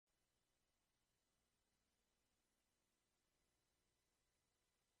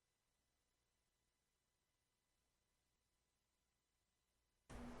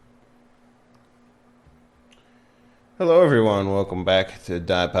Hello, everyone. Welcome back to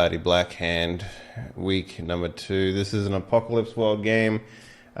Die Party Black Hand, week number 2. This is an Apocalypse World game.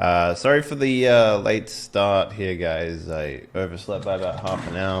 Sorry for the late start here, guys. I overslept by about half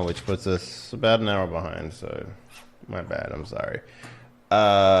an hour, which puts us about an hour behind, so my bad. I'm sorry.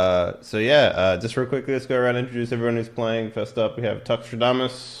 Just real quickly, let's go around and introduce everyone who's playing. First up, we have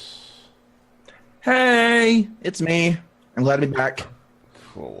Tuxtradamus. Hey, it's me. I'm glad to be back.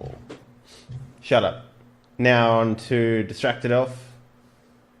 Cool. Shut up. Now on to Distracted Elf.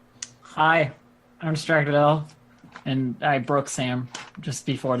 Hi, I'm Distracted Elf, and I broke Sam just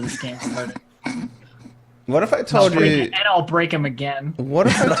before this game started. What if I told you... And I'll break him again. What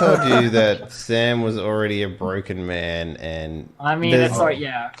if I told you that Sam was already a broken man and... I mean, it's like,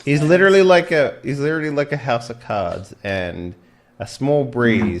 yeah. He's literally like a house of cards, and a small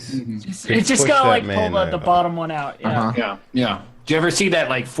breeze. It's just gotta like pull the bottom one out. Yeah. Yeah. Do you ever see that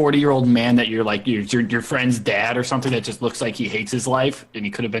like 40-year-old man that you're like your friend's dad or something that just looks like he hates his life and he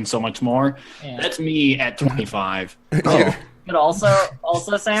could have been so much more? Yeah. That's me at 25. Oh. But also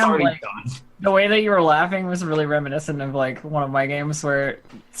Sam, like, the way that you were laughing was really reminiscent of like one of my games where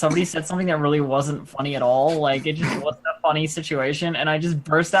somebody said something that really wasn't funny at all. Like it just wasn't a funny situation, and I just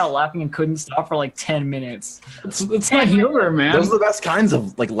burst out laughing and couldn't stop for like 10 minutes. It's my humor, man. Those are the best kinds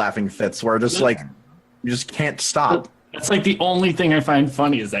of like laughing fits where just like you just can't stop. That's like the only thing I find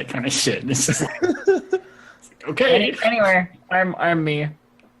funny is that kind of shit. It's just like, okay. Anyway, I'm me.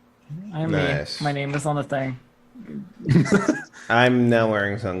 I'm nice. me. My name is on the thing. I'm now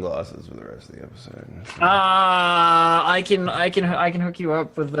wearing sunglasses for the rest of the episode. I can hook you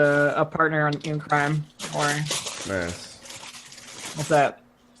up with a partner in crime. Or Nice. What's that?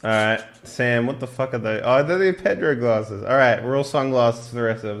 All right, Sam. What the fuck are they? Oh, they're the Pedro glasses. All right, we're all sunglasses for the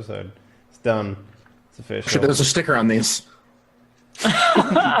rest of the episode. It's done. It's official. Actually, there's a sticker on these.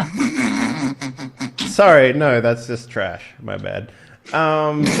 Sorry, no, that's just trash. My bad.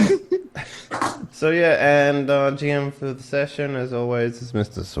 So yeah, and GM for the session, as always, is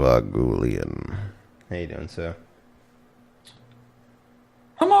Mr. Swagulian. How you doing, sir?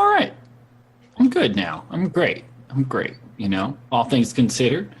 I'm all right. I'm good now. I'm great. You know, all things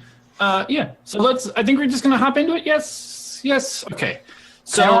considered. Yeah. So I think we're just gonna hop into it. Yes. Okay.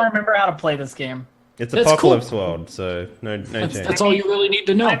 So I don't remember how to play this game. It's Apocalypse World, so no change. That's all you really need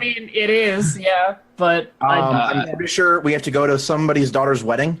to know. I mean, it is, yeah, but I'm pretty sure we have to go to somebody's daughter's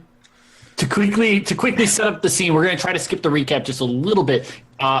wedding. To quickly set up the scene, we're going to try to skip the recap just a little bit.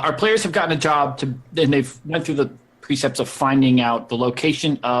 Our players have gotten a job and they've went through the precepts of finding out the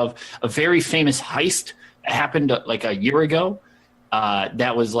location of a very famous heist that happened like a year ago.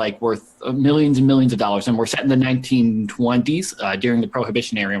 That was like worth millions and millions of dollars, and we're set in the 1920s during the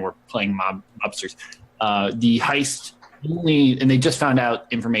Prohibition era. And we're playing mobsters. The heist and they just found out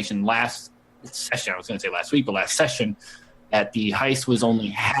information last session. I was going to say last week, but last session, that the heist was only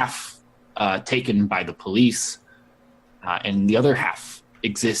half taken by the police, and the other half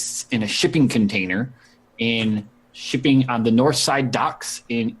exists in a shipping container in shipping on the north side docks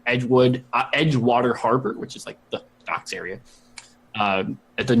in Edgewater Harbor, which is like the docks area.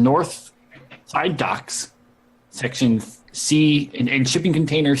 At the north side docks, section C, in shipping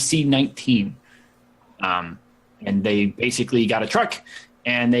container C19. And they basically got a truck,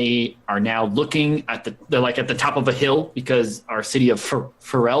 and they are now looking at they're like at the top of a hill because our city of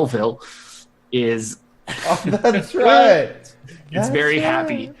Pharrellville is. Oh, that's right. It's very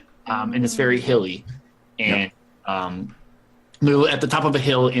happy, and it's very hilly, and they're at the top of a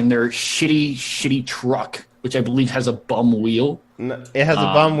hill in their shitty truck, which I believe has a bum wheel. No, it has a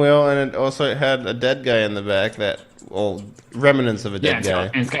bum wheel, and it also had a dead guy in the back remnants of a dead guy.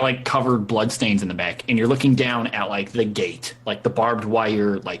 And it's got like covered bloodstains in the back, and you're looking down at like the gate, like the barbed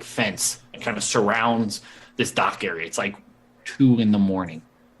wire like fence that kind of surrounds this dock area. It's like 2 a.m,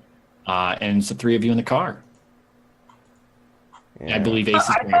 and it's the 3 of you in the car. Yeah. I believe Ace is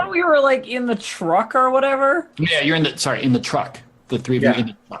I thought we were like in the truck or whatever. Yeah, you're in the truck. The 3 of you in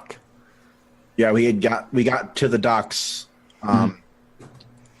the truck. Yeah, we got to the docks,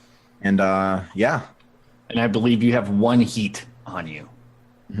 and yeah. And I believe you have 1 heat on you,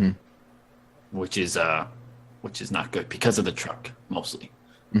 which is not good because of the truck mostly.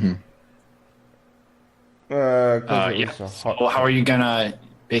 Mm-hmm. Yeah. So how are you gonna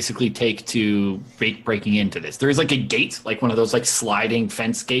basically take to breaking into this? There is like a gate, like one of those like sliding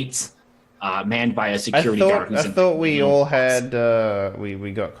fence gates, manned by a security guard. I thought we all had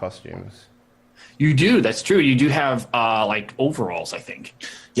we got costumes. You do. That's true. You do have like overalls, I think.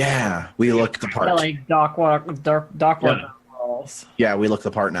 Yeah, we look the part. Yeah, like dock walk overalls. Yeah, we look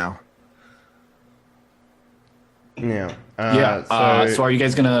the part now. Yeah. So are you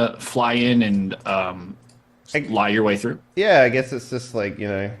guys gonna fly in and lie your way through. Yeah, I guess it's just like,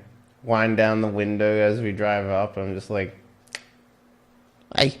 wind down the window as we drive up. I'm just like,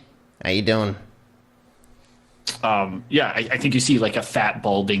 hey, how you doing? Yeah, I think you see like a fat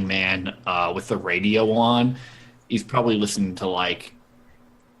balding man with the radio on. He's probably listening to like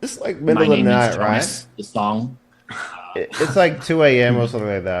It's like middle My of the Name is night, Jonas, right? the song. It's like 2 a.m. or something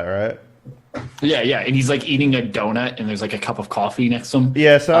like that, right? Yeah, and he's like eating a donut, and there's like a cup of coffee next to him.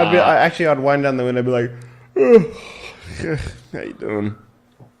 Yeah, so I'd wind down the window and be like, how you doing?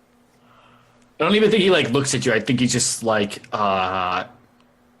 I don't even think he like looks at you. I think he's just like,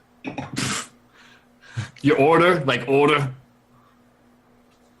 your order, like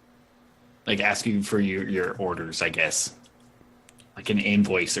asking for your orders, I guess, like an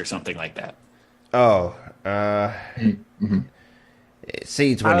invoice or something like that. Oh,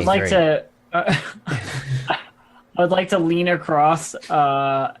 C23. I would like to. I would like to lean across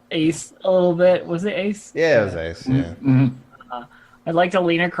Ace a little bit. Was it Ace? Yeah, it was Ace. Yeah. I'd like to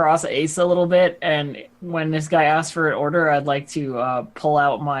lean across Ace a little bit, and when this guy asks for an order, I'd like to pull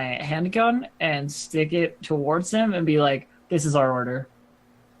out my handgun and stick it towards him and be like, "This is our order."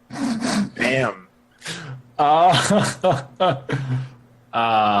 Damn.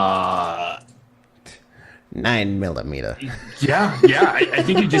 9mm. Yeah. I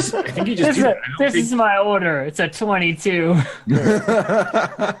think you just do that. I don't This think- is my order. It's a 22.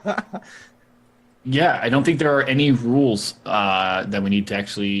 Yeah, I don't think there are any rules that we need to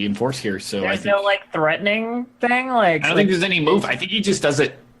actually enforce here. So I There's think no like threatening thing. Like I don't think there's any move. I think he just does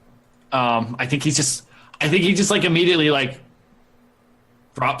it. I think he just like immediately like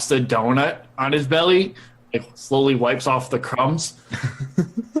drops the donut on his belly, like slowly wipes off the crumbs,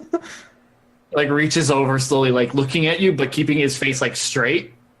 like reaches over slowly, like looking at you, but keeping his face like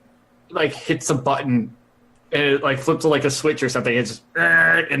straight, like hits a button, and it like flips to like a switch or something. It's just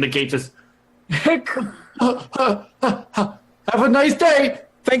and the gate just. Have a nice day.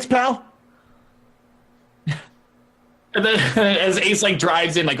 Thanks, pal. And then as Ace like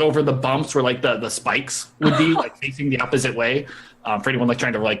drives in like over the bumps where like the spikes would be like facing the opposite way, for anyone like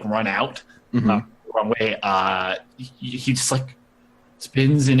trying to like run out the wrong way, he just like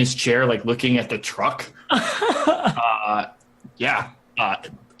spins in his chair like looking at the truck. Yeah.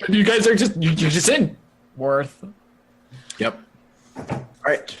 You guys are you're just in. worth. Yep. All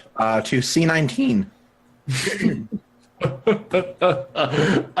right. To C19.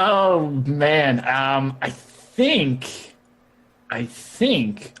 Oh man. I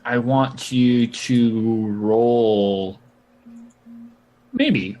think I want you to roll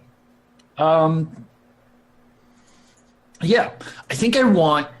maybe. Yeah. I think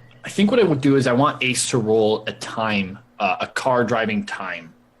what I would do is I want Ace to roll a car driving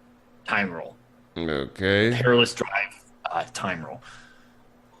time roll. Okay. Perilous drive time roll.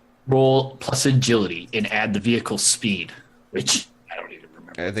 Roll plus agility and add the vehicle's speed, which I don't even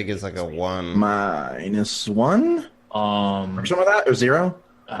remember. I think it's like a 1. -1? Um, Or some of that? Or 0?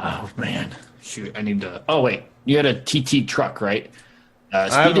 oh man, shoot! I need to. Oh wait, you had a TT truck, right?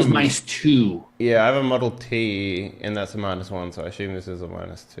 have Speed is a- -2. Yeah, I have a Model T, and that's a -1, so I assume this is a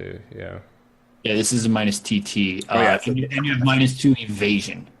 -2. Yeah. Yeah, this is a -TT. yeah, and you have -2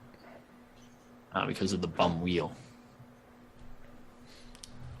 evasion because of the bum wheel.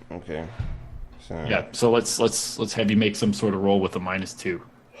 Okay. So Yeah, so let's have you make some sort of roll with a -2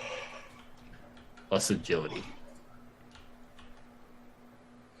 plus agility.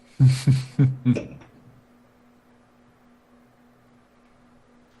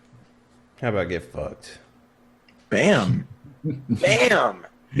 How about get fucked? Bam. Bam.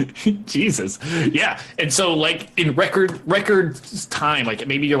 Jesus. Yeah. And so like in record time, like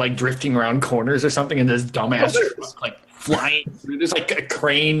maybe you're like drifting around corners or something and this dumbass truck, like flying through. There's like a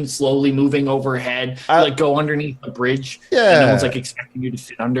crane slowly moving overhead, like go underneath the bridge. Yeah. And no one's like expecting you to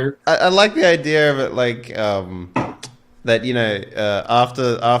sit under. I like the idea of it, like that. After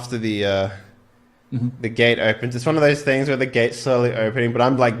the gate opens, it's one of those things where the gate's slowly opening, but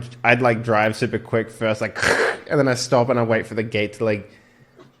I'd like drive super quick first, like, and then I stop and I wait for the gate to like,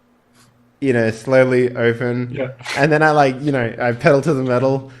 slowly open. Yeah. And then I pedal to the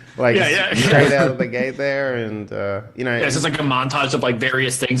metal, like Yeah. straight out of the gate there, and Yeah, it's just like a montage of like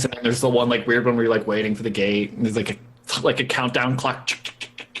various things, and then there's the one like weird one where you're like waiting for the gate, and there's like a countdown clock.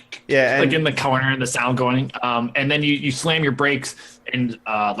 yeah, and Like in the corner and the sound going. And then you slam your brakes and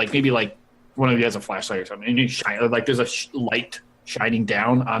like maybe like one of you has a flashlight or something, and you shine like there's a light shining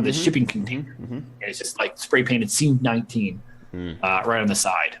down on the shipping container, and it's just like spray painted C19 right on the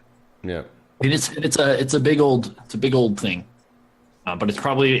side. yeah. And it's a big old thing, but it's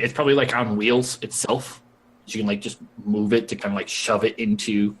probably like on wheels itself. So you can like just move it to kind of like shove it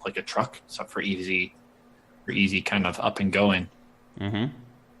into like a truck, so for easy easy kind of up and going.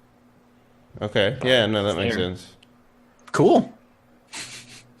 Okay. Yeah. No, that makes sense. Cool.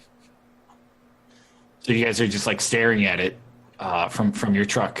 So you guys are just like staring at it from your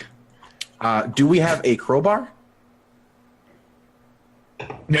truck. Do we have a crowbar?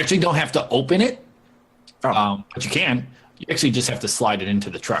 You actually don't have to open it, Oh, but you can. You actually just have to slide it into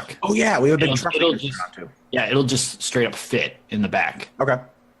the truck. oh yeah, we have a big truck. It'll it'll just straight up fit in the back. Okay.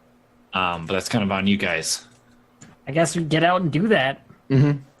 But that's kind of on you guys. I guess we get out and do that.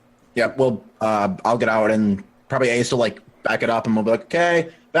 Yeah. Well, I'll get out and probably Ace will like back it up, and we'll be like,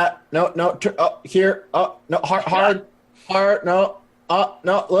 okay, that no, here, no, hard, no,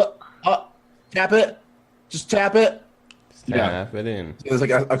 look, tap it, just tap it. Tap it in. There's like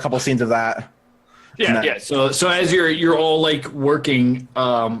a couple scenes of that. Yeah. So as you're all like working,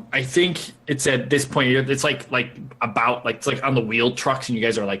 I think it's at this point it's like it's like on the wheeled trucks, and you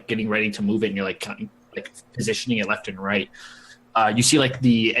guys are like getting ready to move it, and you're like kind of like positioning it left and right. You see like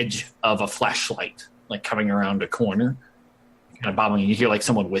the edge of a flashlight like coming around a corner, kind of bobbling. You hear like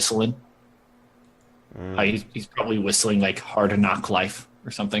someone whistling. He's probably whistling like "Hard Knock Life"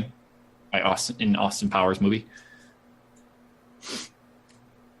 or something by Austin Powers movie.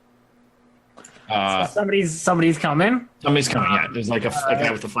 So somebody's coming. Somebody's coming. Yeah, there's like a guy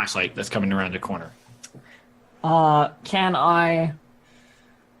with a flashlight that's coming around the corner. Can I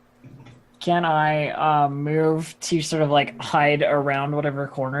move to sort of like hide around whatever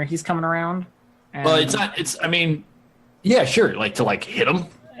corner he's coming around? Well, it's not. It's. I mean, yeah, sure. Like to like hit him.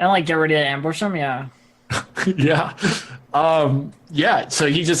 And like get ready to ambush him. Yeah. Yeah. Yeah. So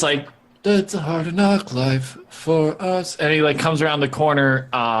he just like, it's a hard knock life for us, and he like comes around the corner.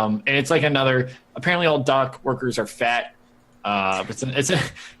 And it's like another. Apparently, all dock workers are fat. But it's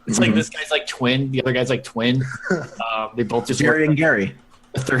like this guy's like twin. The other guy's like twin. They both just Jerry work and Gary.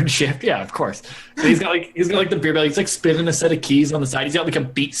 the third shift. Yeah, of course. So he's got like the beer belly. He's like spinning a set of keys on the side. He's got like a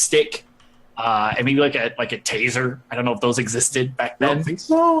beat stick. And maybe like a taser. I don't know if those existed back I then. don't think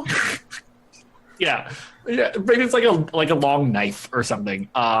so. Yeah, maybe it's like a long knife or something.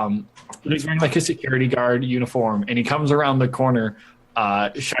 But he's wearing like a security guard uniform, and he comes around the corner,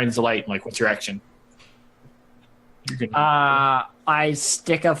 shines the light. And like, what's your action? I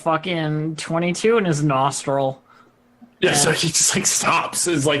stick a fucking 22 in his nostril. Yeah, so he just like stops.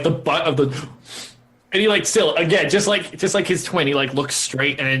 Is like the butt of the, and he like still again just like his twin. He like looks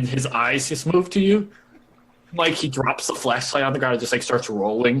straight, and then his eyes just move to you. Like he drops the flashlight on the ground and just like starts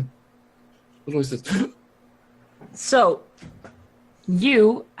rolling. What was this? So,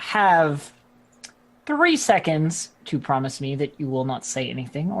 you have 3 seconds to promise me that you will not say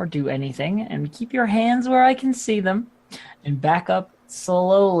anything or do anything, and keep your hands where I can see them, and back up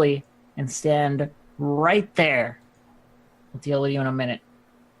slowly and stand right there. I'll deal with you in a minute.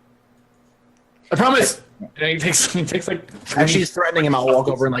 I promise. And he takes like As she's threatening him, I'll walk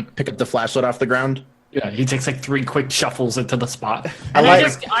over and like pick up the flashlight off the ground. yeah, he takes like 3 quick shuffles into the spot. And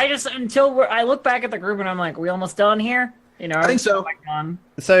I just until I look back at the group and I'm like, we almost done here? You know, I think so.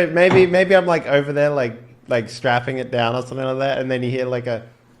 So maybe I'm like over there like strapping it down or something like that, and then you hear like a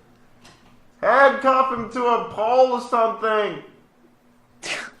handcuff him to a pole or something.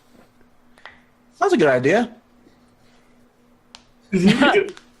 That's a good idea.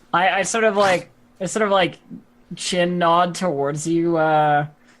 I sort of like chin nod towards you,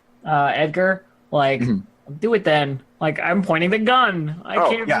 Edgar. Like, do it then. Like, I'm pointing the gun. I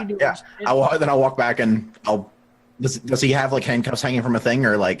can't be doing shit. Then I'll walk back and I'll. Does he have like handcuffs hanging from a thing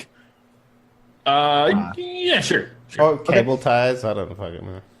or like? Yeah, sure. Oh, cable ties. I don't fucking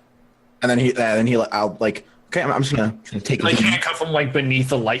know. And then I'll like. Okay, I'm just gonna take Like him. handcuff him like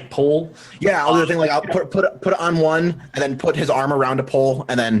beneath a light pole. Yeah, I'll do the thing like I'll put it on one and then put his arm around a pole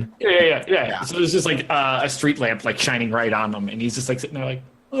and then. Yeah. So there's just like a street lamp like shining right on him, and he's just like sitting there like,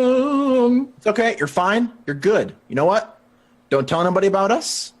 It's okay. You're fine. You're good. You know what? Don't tell anybody about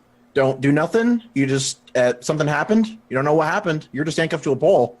us. Don't do nothing. You just something happened. You don't know what happened. You're just handcuffed to a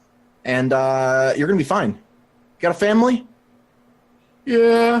pole, and you're gonna be fine. You got a family?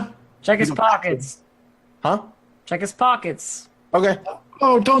 yeah. Check his pockets. Huh? Check his pockets. Okay.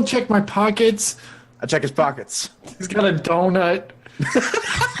 Oh, don't check my pockets. I check his pockets. He's got a donut.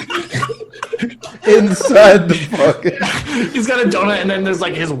 Inside the pocket. He's got a donut, and then there's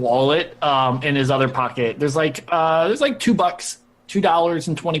like his wallet in his other pocket. There's like $2,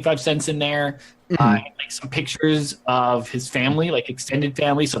 $2.25 in there. And like some pictures of his family, like extended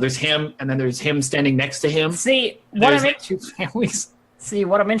family. So there's him, and then there's him standing next to him. See, There's like 2 families. See,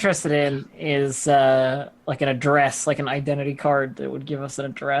 what I'm interested in is like an address, like an identity card that would give us an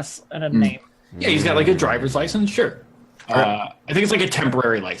address and a name. Yeah, he's got like a driver's license. Sure. I think it's like a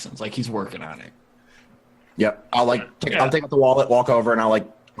temporary license. Like he's working on it. Yep. I'll I'll take out the wallet, walk over, and I'll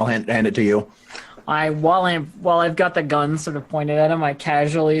hand it to you. While I've got the gun sort of pointed at him, I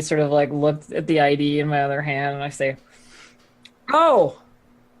casually sort of like looked at the ID in my other hand, and I say, "Oh,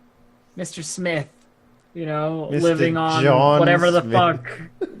 Mr. Smith, you know, Mr. living on John whatever the Smith. fuck."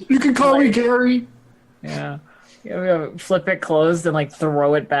 You can call me Gary. Yeah. Flip it closed and like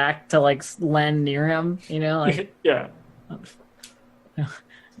throw it back to like land near him. You know, like Yeah.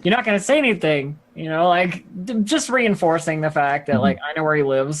 you're not gonna say anything. You know, like just reinforcing the fact that like I know where he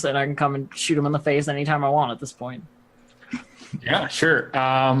lives and I can come and shoot him in the face anytime I want at this point. Yeah, sure.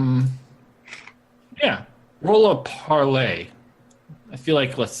 Yeah. Roll a parlay. I feel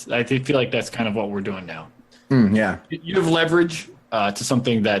like that's kind of what we're doing now. Yeah. You have leverage to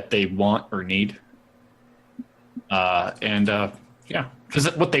something that they want or need. Yeah,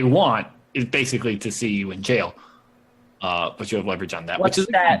 because what they want is basically to see you in jail. But you have leverage on that.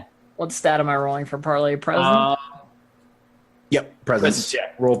 What stat am I rolling for parlay? Present? Yep. Presence,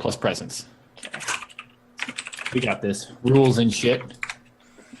 yeah. Roll plus presence. We got this. Rules and shit.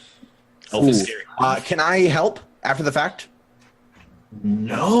 Elf is scary. Can I help after the fact?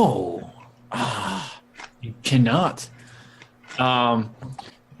 No. You cannot.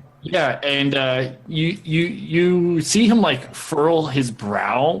 Yeah, and you see him like furl his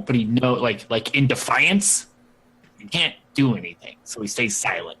brow, but he like in defiance, he can't do anything, so he stays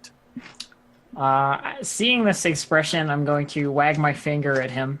silent. Seeing this expression, I'm going to wag my finger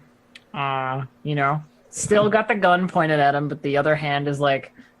at him. You know, still got the gun pointed at him, but the other hand is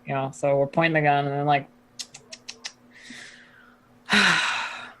like, you know, so we're pointing the gun and then like,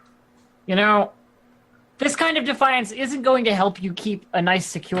 you know, this kind of defiance isn't going to help you keep a nice,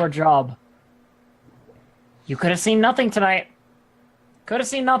 secure job. You could have seen nothing tonight.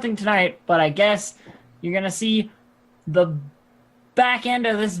 But I guess you're going to see the back end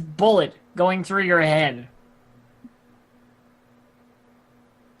of this bullet going through your head.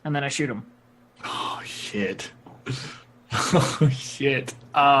 And then I shoot him. Oh shit! Oh shit!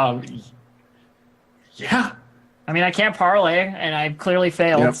 Yeah. I mean, I can't parlay, and I've clearly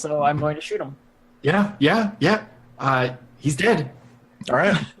failed, Yep. so I'm going to shoot him. Yeah. He's dead. All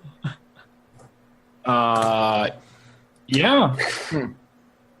right. Yeah.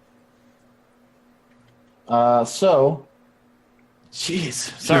 So. Jeez.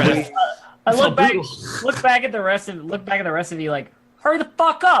 Sorry. I look back, brutal. look back at the rest of you, like, hurry the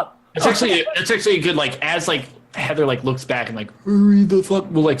fuck up. It's actually a good like as like Heather like looks back and like hurry the fuck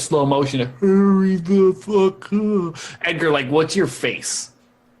will like slow motion hurry the fuck up. Edgar, like what's your face?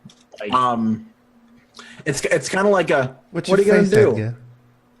 Like, It's kind of like a. What's what are you your gonna face, do? Edgar?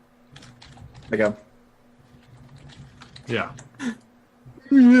 I go. yeah.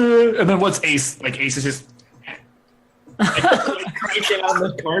 And then what's Ace? Like Ace is just like, cranking on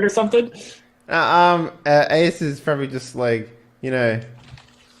the card or something. Ace is probably just like, you know,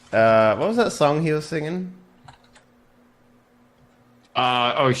 what was that song he was singing?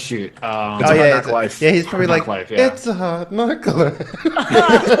 Oh shoot. It's a hard knock life. Yeah, he's probably Hard like, knock life, yeah. it's a hard knock life.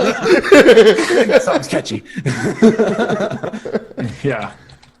 That sounds catchy. Yeah.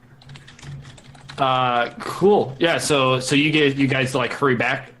 Cool. Yeah. So you guys like hurry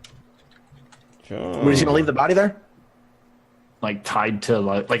back, Sure. We're just gonna leave the body there. like tied to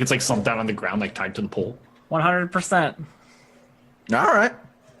like it's like slumped down on the ground, like tied to the pole. 100%. All right.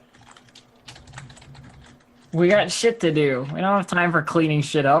 We got shit to do. We don't have time for cleaning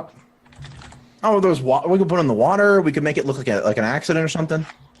shit up. Oh, there's we could put it in the water. We could make it look like an accident or something.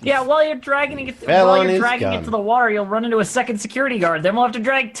 Yeah, while you're dragging it, Fell while on you're his dragging gun. it to the water, you'll run into a second security guard. Then we'll have to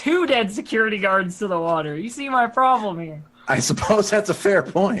drag 2 dead security guards to the water. You see my problem here? I suppose that's a fair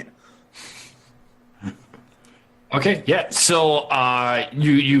point. Okay. Yeah. So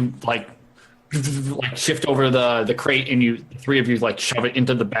you like shift over the crate and you 3 of you like shove it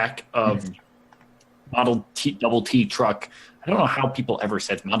into the back of Model T double T truck. I don't know how people ever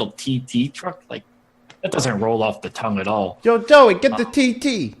said Model TT truck. Like that doesn't roll off the tongue at all. Yo, Joey, get the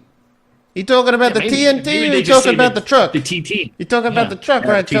TT. You talking about the TNT or you talking about the truck? The TT. You talking about the truck,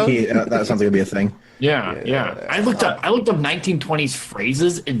 right, Joey? TT, that sounds like it'd be a thing. Yeah. I looked up 1920s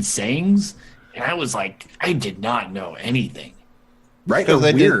phrases and sayings, and I was like, I did not know anything. Right? They're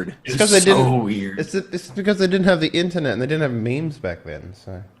Because they weird. It's It's because they so didn't. weird. It's because they didn't have the internet and they didn't have memes back then.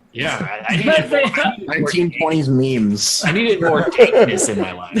 So Yeah, I needed more, 1920s memes. I needed more dankness in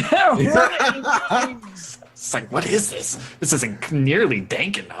my life. It's like, what is this? This isn't nearly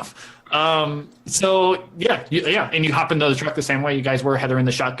dank enough. So yeah, and you hop into the truck the same way you guys were. Heather in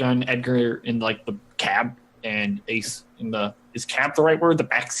the shotgun, Edgar in like the cab, and Ace in the is cab the right word? The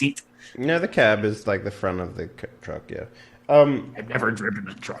back seat. no, the cab is like the front of the truck. Yeah. I've never driven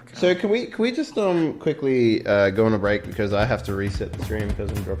a truck. So can we just quickly go on a break because I have to reset the stream because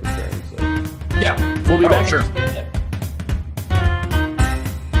I'm dropping frames. So. Yeah, we'll be back. Sure.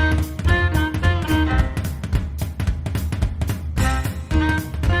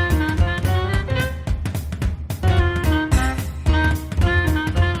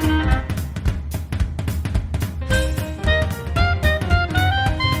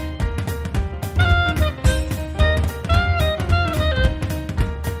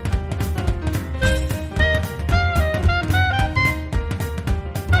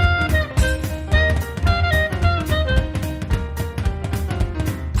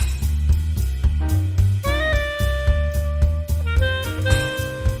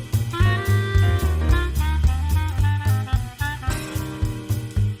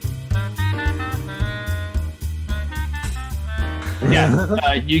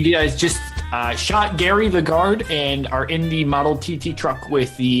 Yeah, you guys just shot Gary the guard and are in the Model TT truck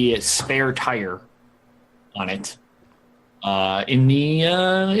with the spare tire on it in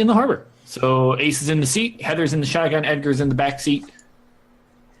the harbor. So Ace is in the seat, Heather's in the shotgun, Edgar's in the back seat.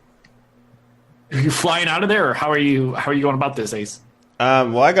 Are you flying out of there, or how are you going about this, Ace?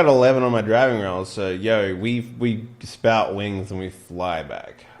 Well, I got 11 on my driving rails, so yo, we spout wings and we fly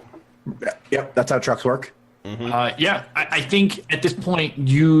back. Yep, that's how trucks work. Yeah, I think at this point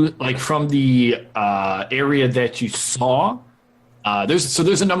you like from the area that you saw.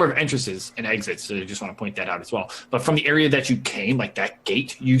 There's a number of entrances and exits, so I just want to point that out as well. But from the area that you came, like that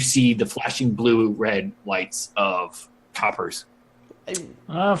gate, you see the flashing blue-red lights of coppers.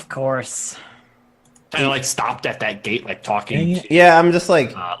 Of course. Kind of like stopped at that gate, like talking. To, Yeah, I'm just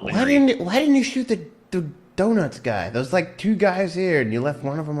like, why Larry. didn't you shoot the donuts guy? There's like 2 guys here, and you left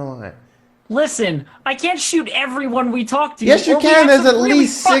one of them alive. Listen, I can't shoot everyone we talk to. Yes, you or we can. have There's some at really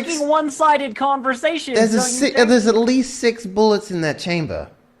least 6 fucking one-sided conversations. There's don't you think? there's at least 6 bullets in that chamber.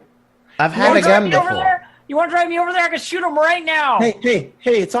 I've You had wanna a drive gun me over before. there? You want to drive me over there? I can shoot him right now. Hey,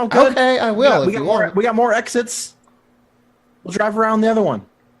 it's all good. Okay, I will. We got more exits. We'll drive around the other one.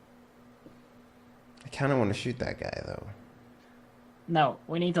 I kind of want to shoot that guy though. No,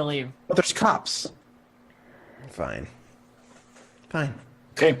 we need to leave. But there's cops. Fine.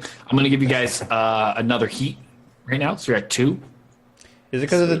 Okay, I'm gonna give you guys another heat right now. So you're at 2. Is it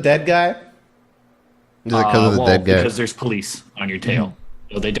because of the dead guy? Is it because of the dead guy? Because there's police on your tail,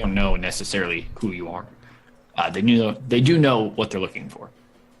 so they don't know necessarily who you are. They do know what they're looking for,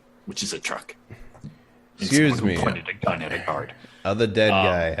 which is a truck. And Excuse someone me. who pointed a gun at a guard, Other dead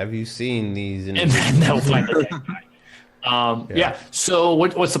guy. Have you seen these? and then they'll find the dead guy. Yeah. So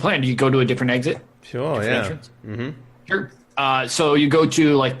what's the plan? Do you go to a different exit? Sure. Different Yeah. entrance? Sure. So you go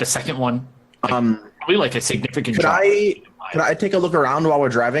to like the second one. Probably like a significant. Could drop. I take a look around while we're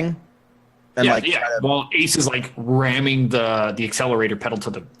driving? And Yeah, like, yeah. Well, Ace is like ramming the accelerator pedal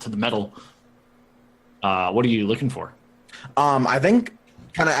to the metal. What are you looking for? I think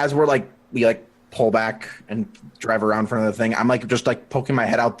kind of as we pull back and drive around in front of the thing, I'm like just like poking my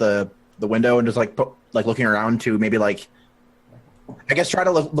head out the window and just like looking around to maybe like, I guess try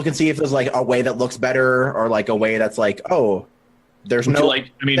to look and see if there's like a way that looks better or like a way that's like, oh, there's Would no you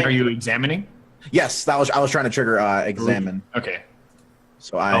like. I mean, are you examining? Yes, I was trying to trigger examine. Okay.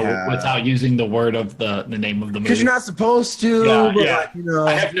 So I Without using the word of the name of the movie. because you're not supposed to. Yeah, but, yeah. like, you know.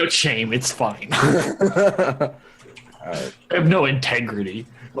 I have no shame. It's fine. I have no integrity.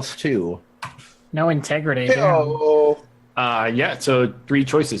 +2. No integrity. damn. Oh. Yeah. So 3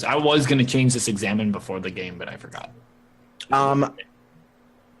 choices. I was going to change this examine before the game, but I forgot.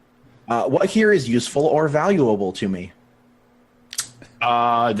 What here is useful or valuable to me?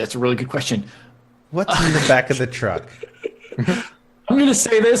 That's a really good question. What's in the back of the truck? I'm going to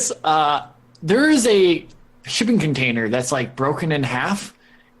say this. There is a shipping container that's like broken in half,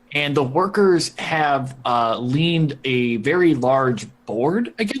 and the workers have leaned a very large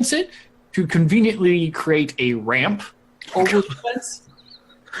board against it to conveniently create a ramp over the fence.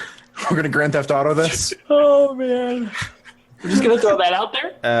 We're gonna Grand Theft Auto this. Oh, man. We're just going to throw that out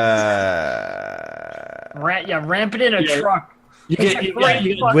there. Ramp it in a truck. You It's get, a you great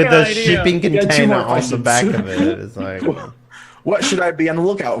get, fucking With a idea. shipping got 2 more container on the questions. back of it. It's like, What should I be on the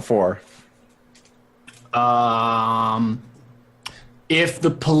lookout for? If the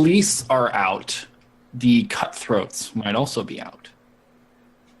police are out, the cutthroats might also be out,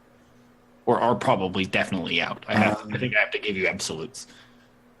 or are probably definitely out. I think I have to give you absolutes.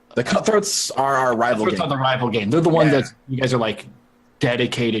 The Cutthroats are our rival Cutthroats game. are the rival game. They're the one Yeah. that you guys are like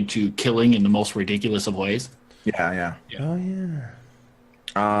dedicated to killing in the most ridiculous of ways. Yeah. oh yeah.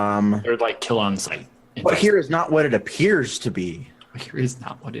 They're like kill on sight. But here is not what it appears to be. Here is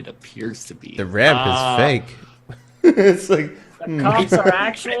not what it appears to be. The ramp is fake. It's like, The cups are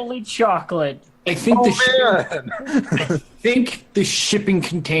actually chocolate. I think Oh, I think the shipping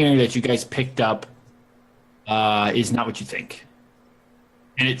container that you guys picked up is not what you think,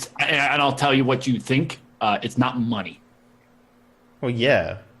 and I'll tell you what you think. It's not money. well,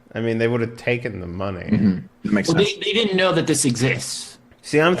 yeah. I mean, they would have taken the money. That makes Well, sense. they didn't know that this exists.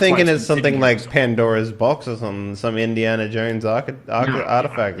 See, I'm why thinking it's it's something sitting like here. Pandora's box or something, some Indiana Jones artifact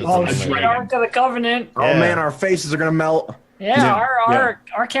or Oh something. shit! like Ark of the Covenant. Oh Yeah. man, our faces are gonna melt. Yeah, Yeah,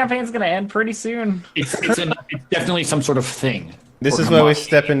 our campaign's gonna end pretty soon. It's definitely some sort of thing. This Or is where we commodity.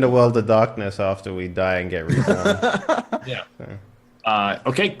 step into World of Darkness after we die and get reborn. Yeah.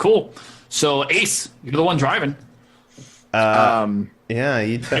 Okay. Cool. So Ace, you're the one driving. Yeah, I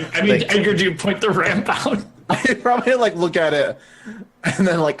mean, Edgar, do you point the ramp out? I probably like look at it, and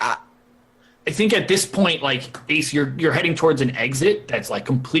then like I think at this point, like Ace, you're heading towards an exit that's like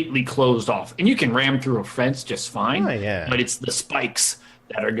completely closed off, and you can ram through a fence just fine. Oh, yeah. But it's the spikes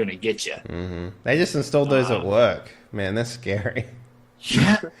that are gonna get you. they just installed those at work. Man, that's scary.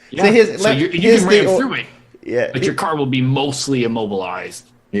 Yeah. here's- So let- you here's can ram the- through it, Yeah, but your car will be mostly immobilized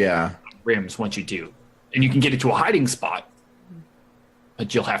yeah. rims once you do, and you can get it to a hiding spot,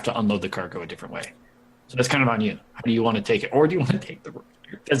 but you'll have to unload the cargo a different way. So that's kind of on you. How do you want to take it, or do you want to take the?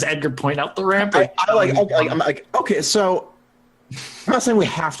 Does Edgar point out the ramp? I like. Okay, I'm like, okay, so I'm not saying we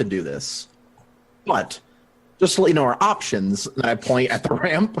have to do this, but just to let you know our options. And I point at the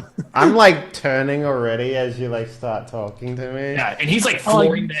ramp. I'm like turning already as you like start talking to me. Yeah, and he's like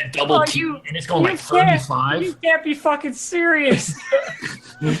flooring that double T, and it's going like 35. You can't be fucking serious.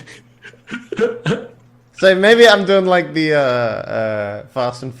 So maybe I'm doing like the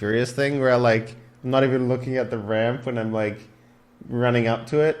Fast and Furious thing where like I'm not even looking at the ramp when I'm like running up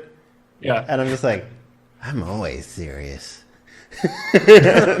to it, Yeah, and I'm just like, I'm always serious.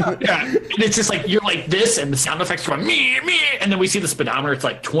 yeah, and it's just like you're like this, and the sound effects going me, and then we see the speedometer. It's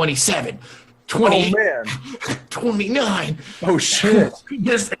like 27, 28, man! 29. Oh shit!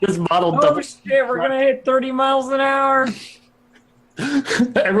 This model Oh double. shit! We're gonna hit 30 miles an hour.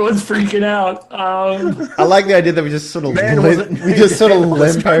 Everyone's freaking out. I like the idea that we just sort of Man, was it- we just sort of man, was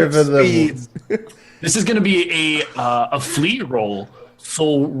limp kind of over the. speeds. This is going to be a fleet roll.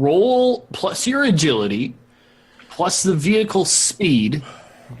 So roll plus your agility, plus the vehicle speed,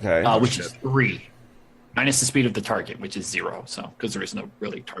 Okay. which is 3, minus the speed of the target, which is 0. So because there is no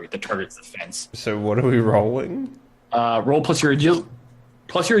really target, the target's the fence. So what are we rolling? Roll plus your agility,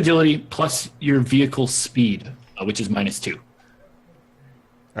 plus your vehicle speed, which is minus 2.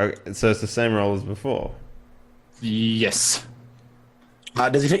 Okay, so it's the same roll as before. Yes.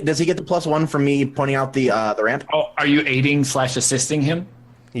 Does he get the +1 from me pointing out the ramp? Oh, are you aiding / assisting him?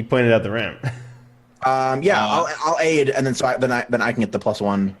 He pointed out the ramp. Yeah, I'll aid, and then then I can get the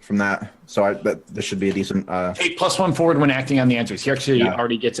 +1 from that. So this should be a decent. Take +1 forward when acting on the answers. He actually Yeah.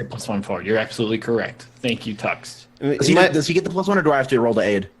 already gets a +1 forward. You're absolutely correct. Thank you, Tux. Does he get the +1, or do I have to roll to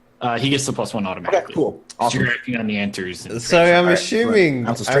aid? He gets the +1 automatically. Okay, cool, So awesome. you're acting on the answers. So I'm Alright, assuming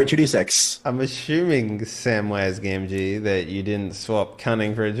That's a straight 2d6. I'm assuming Samwise Gamgee that you didn't swap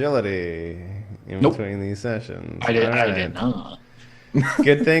cunning for agility in Nope. between these sessions. I did. I Alright. did not.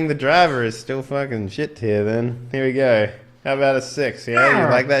 Good thing the driver is still fucking shit tier. Then here we go. How about a 6? Yeah,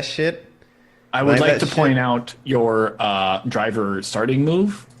 you like that shit? I would Like like that to point shit? out your driver starting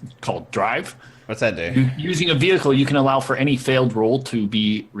move called Drive. What's that do? Using a vehicle, you can allow for any failed roll to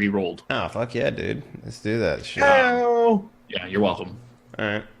be re-rolled. Oh fuck yeah, dude. Let's do that shit. Oh, Yeah, you're welcome. All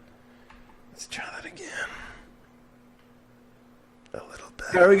right. Let's try that again. A little bit.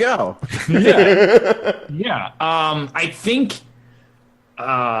 there we go. Yeah. I think.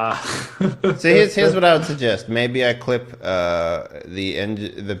 So here's what I would suggest. Maybe I clip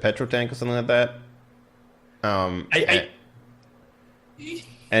the petrol tank or something like that.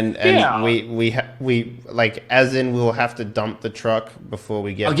 And Yeah. we like as in we'll have to dump the truck before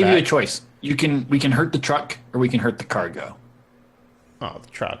we get. I'll give you a back. choice. We can hurt the truck or we can hurt the cargo. Oh, the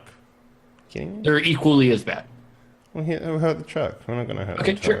truck. Kidding me? They're equally as bad. We'll hurt the truck. We're not gonna hurt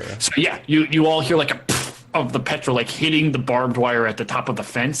Okay, the sure. truck. So yeah, you all hear like a poof of the petrol like hitting the barbed wire at the top of the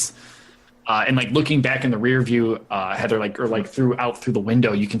fence, and like looking back in the rear view, Heather, like through the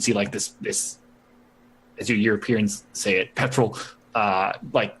window, you can see like this as you Europeans say it, petrol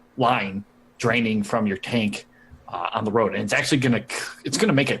like line draining from your tank on the road, and it's actually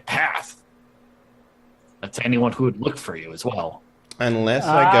gonna make a path to anyone who would look for you as well. Unless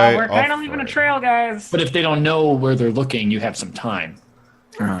I go. We're kind of off leaving a road. trail, guys. But if they don't know where they're looking, you have some time.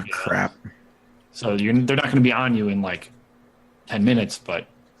 Oh crap. So they're not going to be on you in like 10 minutes, but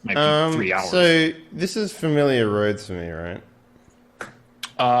might be 3 hours. So this is familiar roads for me, right?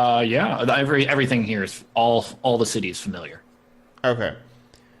 Yeah. Everything here is all the city is familiar. Okay.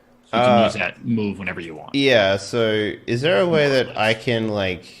 So you can use that move whenever you want. Yeah, so is there a way that I can,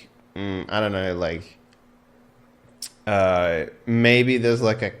 like, I don't know, like, maybe there's,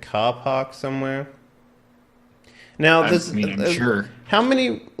 like, a car park somewhere? Now, I'm sure. How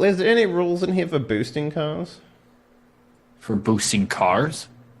many, is there any rules in here for boosting cars? For boosting cars?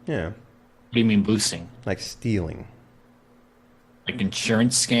 Yeah, What do you mean boosting? like stealing. Like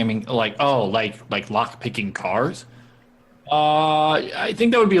insurance scamming? Like lock picking cars? I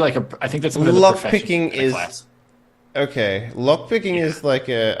think that would be I think that's under the Lock profession picking kind of is class. okay. Lock picking is like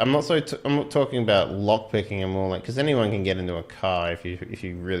a. I'm not talking about lock picking. I'm more like because anyone can get into a car if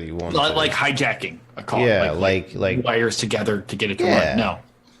you really want to. Like hijacking a car. Yeah, like wires together to get it to Yeah. run. No.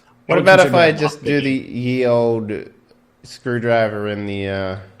 What would about if consider I that just do the lockpicking. ye old screwdriver in the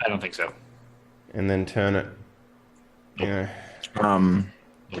I don't think so. and then turn it? Yeah.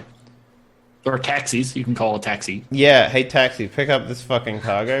 Or taxis. You can call a taxi. Yeah. Hey, taxi, pick up this fucking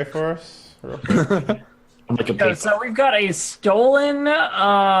cargo for us. Real quick. Like a So, paper. so we've got a stolen,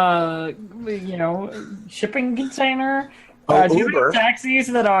 shipping container. Do you Uber. have taxis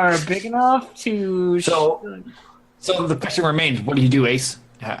that are big enough to? So the question remains: what do you do, Ace?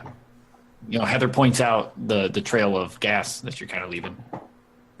 Heather points out the trail of gas that you're kind of leaving.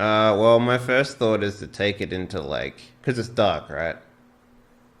 Well, my first thought is to take it into because it's dark, right?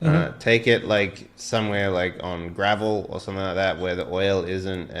 Take it like somewhere like on gravel or something like that where the oil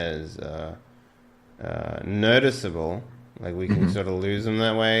isn't as noticeable. Like we can sort of lose them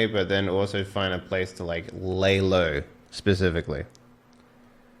that way, but then also find a place to like lay low specifically.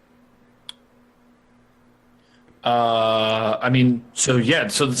 So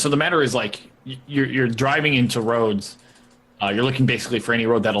the matter is like you're driving into roads. You're looking basically for any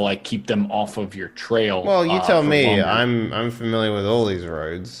road that'll like keep them off of your trail. Well, you tell for me. longer. I'm familiar with all these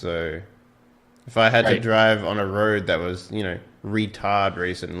roads, so if I had to Right. drive on a road that was retard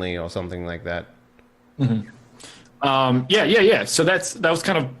recently or something like that. Yeah. So that was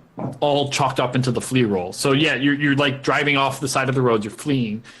kind of all chalked up into the flee roll. So yeah, you're like driving off the side of the road. You're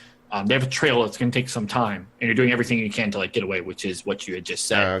fleeing. They have a trail that's going to take some time, and you're doing everything you can to like get away, which is what you had just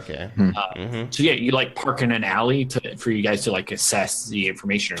said. Oh, okay. So yeah, you like park in an alley for you guys to like assess the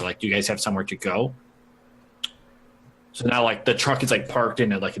information, or like do you guys have somewhere to go? So now like the truck is like parked in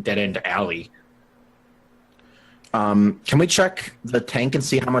like a dead end alley. Can we check the tank and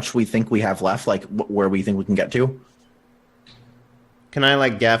see how much we think we have left? Like where we think we can get to? Can I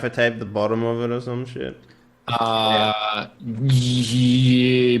like gaffer tape the bottom of it or some shit? Yeah,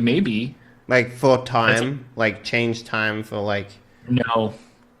 maybe. Like for time, like change time for like. No,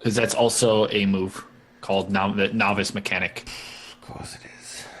 because that's also a move called novice mechanic. Of course it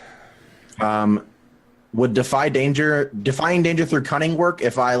is. Would defying danger through cunning work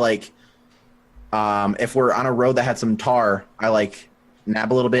if I like, if we're on a road that had some tar, I like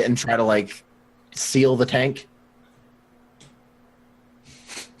nab a little bit and try to like seal the tank?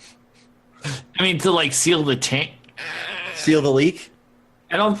 I mean, to like seal the tank. Seal the leak?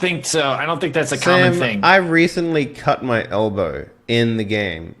 I don't think so. I don't think that's a common thing. I recently cut my elbow in the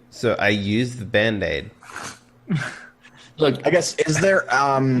game, so I used the Band-Aid. Look, I guess, is there,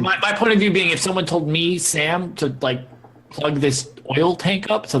 my point of view being, if someone told me, Sam, to like plug this oil tank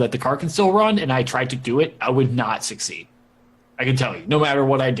up so that the car can still run, and I tried to do it, I would not succeed. I can tell you, no matter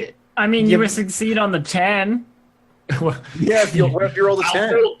what I did. I mean, you would succeed on the 10. yeah, if you roll the I'll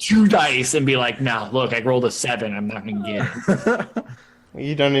 10. roll 2 dice and be like, "No, look, I rolled a 7. I'm not going to get it."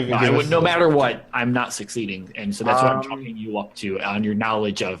 You don't even. I give would, us- no matter what, I'm not succeeding, and so that's what I'm talking you up to on your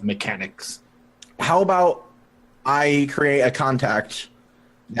knowledge of mechanics. How about I create a contact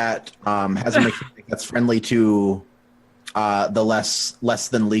that has a mechanic that's friendly to the less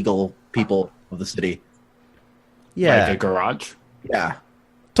than legal people of the city? Yeah. Like a garage, Yeah.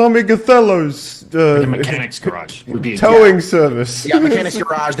 Tommy Gathello's the mechanics garage would be towing service. Yeah, mechanics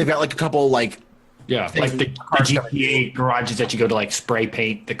garage. They've got like a couple like Yeah, like the GTA garages that you go to like spray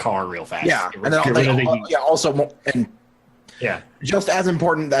paint the car real fast. and then also and yeah, just as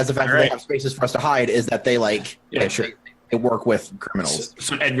important as the fact that they Alright. have spaces for us to hide is that they like sure. they work with criminals.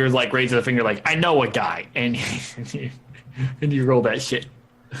 So Edgar like raises a finger like, I know a guy, and and you roll that shit.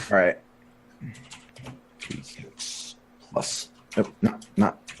 All right. Plus.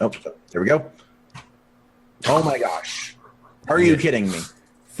 Not. Oh, there we go. Oh my gosh. Are you kidding me?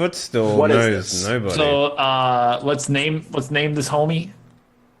 Footstool What is knows this? nobody. So let's name this homie.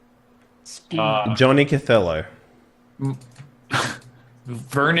 Johnny Cathello.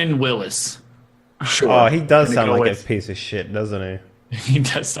 Vernon Willis. Sure. Oh, he does Gonna sound go like with- a piece of shit, doesn't he? He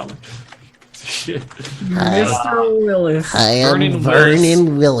does something. shit. Mr. Willis. I am Vernon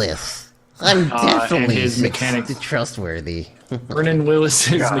Vernon Willis. I'm and definitely his mechanics. trustworthy. Vernon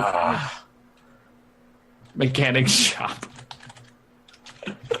Willis's mechanic shop.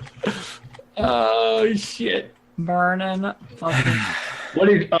 Oh shit! Vernon. Fucking.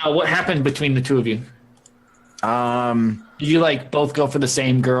 What happened between the two of you? Did you like both go for the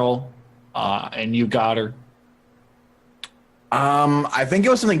same girl, and you got her? I think it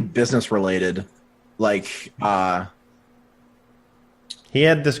was something business related, like He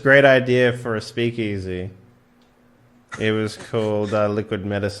had this great idea for a speakeasy. It was called Liquid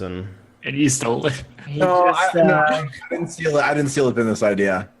Medicine. And you stole it. He no, just, I didn't steal it. I didn't steal the business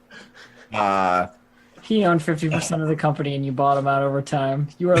idea. He owned 50% of the company, and you bought him out over time.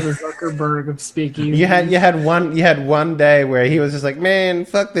 You are the Zuckerberg of speaking. You had one day where he was just like, "Man,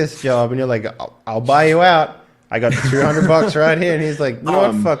 fuck this job," and you're like, "I'll buy you out. I got $200 right here," and he's like, "You know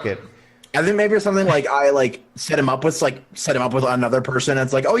what? Fuck it." I think maybe it's something like I set him up with another person. And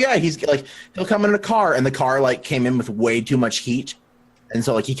it's like, oh yeah, he's like he'll come in a car, and the car like came in with way too much heat, and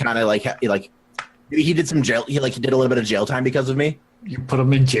so like he kind of he did some jail. He did a little bit of jail time because of me. You put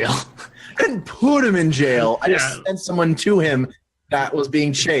him in jail. I didn't put him in jail. I just sent someone to him that was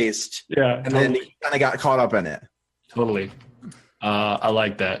being chased. Yeah, and then he kind of got caught up in it. Totally. I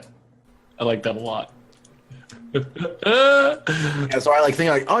like that. I like that a lot. Yeah, so I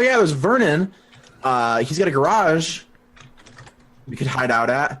think oh yeah, there's Vernon. He's got a garage we could hide out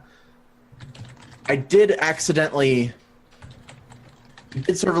at. I did accidentally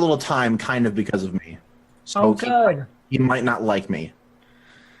serve a little time kind of because of me. So Oh, good. he might not like me.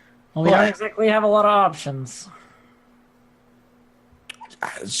 Well, we don't exactly have a lot of options.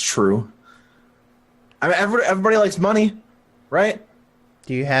 It's true. I mean, everybody likes money, right?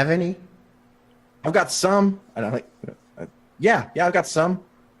 Do you have any? I've got some. I don't think. Yeah, I've got some.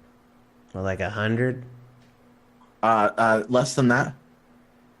 Well, like 100. Less than that.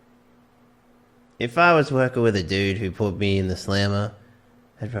 If I was working with a dude who put me in the slammer,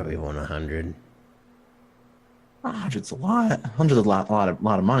 I'd probably want 100. 100's a lot. 100's a lot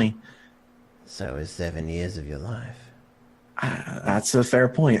of money. So is 7 years of your life. That's a fair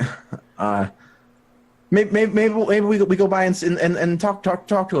point. Maybe we go by and talk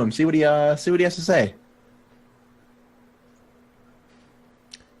to him. See what he has to say.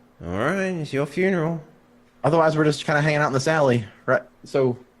 All right, it's your funeral. Otherwise, we're just kind of hanging out in this alley, right?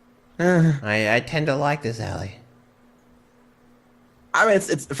 So, I tend to like this alley. I mean,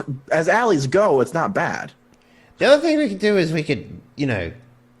 it's as alleys go, it's not bad. The other thing we could do is we could,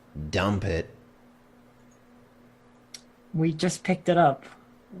 dump it. We just picked it up.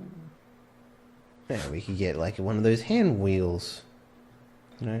 Yeah, we could get like one of those hand wheels.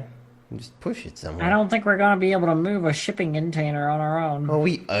 And just push it somewhere. I don't think we're going to be able to move a shipping container on our own. Well,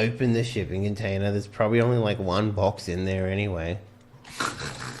 we open the shipping container. There's probably only like one box in there anyway.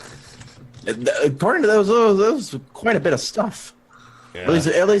 According to those quite a bit of stuff. Yeah.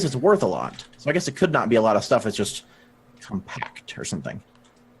 At least it's worth a lot. So I guess it could not be a lot of stuff. It's just compact or something.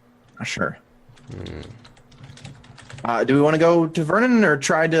 Not sure. Do we want to go to Vernon or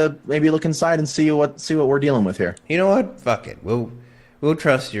try to maybe look inside and see what we're dealing with here? You know what? Fuck it. We'll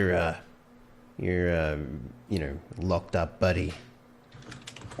trust your locked up buddy.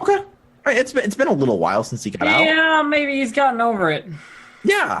 Okay. All right. It's been a little while since he got out. Yeah, maybe he's gotten over it.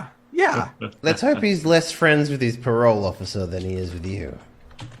 Yeah. Let's hope he's less friends with his parole officer than he is with you.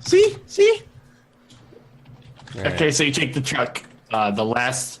 See. Okay, so you take the truck, the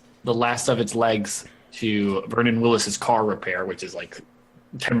last of its legs to Vernon Willis's car repair, which is like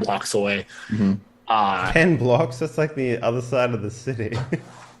 10 blocks away. Mm-hmm. 10 blocks? That's like the other side of the city.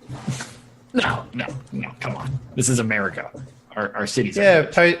 No, come on. This is America. Our cities. Yeah,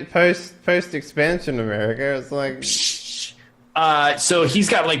 post expansion America. It's like so he's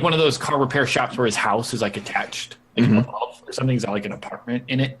got like one of those car repair shops where his house is like attached, like above or something. He's got like an apartment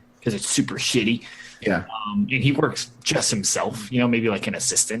in it because it's super shitty. Yeah. And he works just himself, maybe like an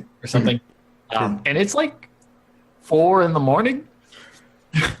assistant or something. And it's like 4 a.m.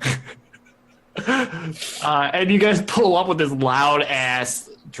 And you guys pull up with this loud ass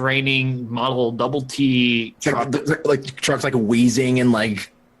draining model double T truck. Truck's like wheezing and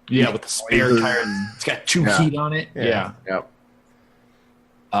like with the spare tires. It's got 2 heat on it. Yeah.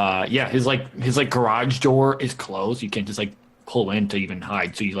 His garage door is closed. You can't just like pull in to even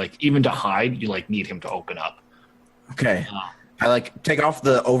hide. So you even to hide, you need him to open up. Okay. I take off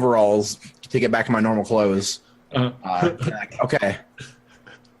the overalls to get back to my normal clothes. Okay.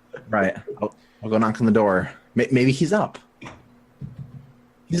 Right. I'll go knock on the door. Maybe he's up.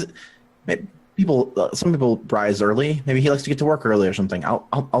 Some people rise early. Maybe he likes to get to work early or something.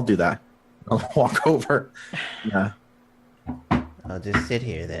 I'll do that. I'll walk over. Yeah. I'll just sit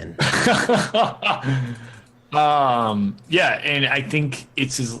here then. Yeah, and I think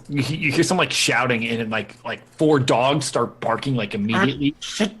it's his, you hear some like shouting and like four dogs start barking like immediately.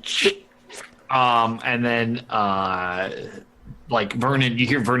 And then like Vernon, you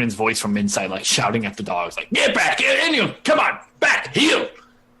hear Vernon's voice from inside like shouting at the dogs like, get back, get in you, come on, back, heel.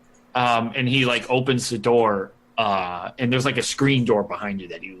 And he like opens the door and there's like a screen door behind you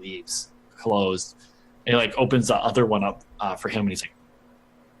that he leaves closed. And he like opens the other one up for him and he's like,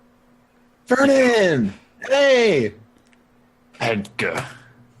 Vernon! Hey! Edgar,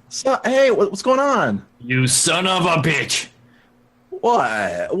 So, hey, what's going on? you son of a bitch.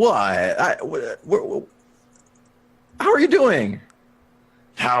 What? How are you doing?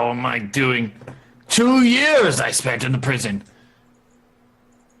 How am I doing? 2 years I spent in the prison.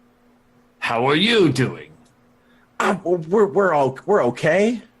 How are you doing? We're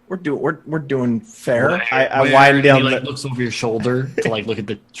okay. We're doing fair. I wind down He like the. looks over your shoulder to like look at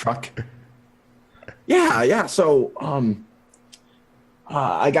the truck. Yeah. So,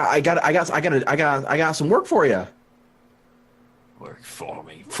 I got some work for you. Work for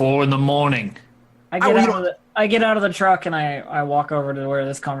me. 4 a.m. I get out of the truck and I walk over to where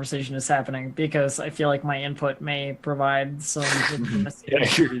this conversation is happening because I feel like my input may provide some. Yeah,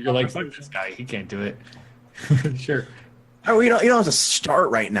 you're like, fuck this guy. He can't do it. Sure. Oh, you don't have to start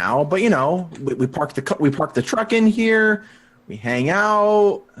right now, but we park the truck in here. We hang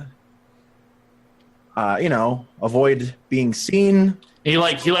out. Avoid being seen. He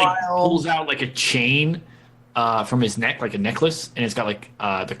pulls out like a chain from his neck, like a necklace, and it's got like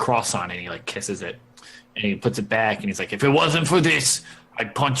the cross on it, and he like kisses it. And he puts it back, and he's like, if it wasn't for this,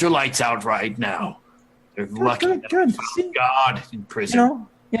 I'd punch your lights out right now. You're lucky that I found God in prison.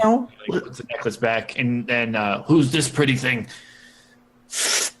 He like, puts the necklace back, and then who's this pretty thing?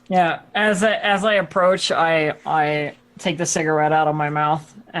 Yeah, as I approach, I take the cigarette out of my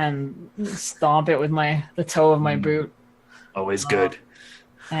mouth and stomp it with the toe of my boot. Always good.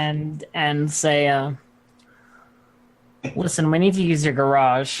 And say, listen, we need to use your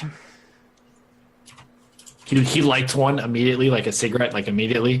garage. He lights one immediately, like a cigarette, like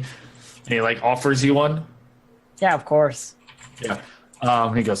immediately, and he like offers you one. Yeah, of course. Yeah.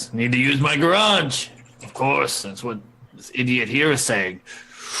 He goes, need to use my garage. Of course, that's what this idiot here is saying.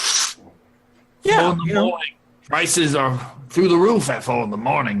 Yeah, 4 in the morning. Prices are through the roof at 4 in the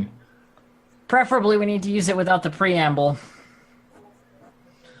morning. Preferably, we need to use it without the preamble.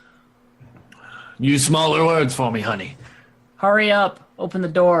 Use smaller words for me, honey. Hurry up! Open the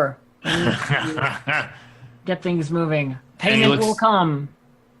door. Get things moving. Payment will come.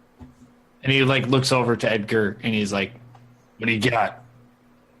 And he like looks over to Edgar and he's like, what do you got?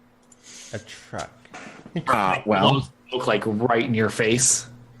 A truck. Well, Look like right in your face.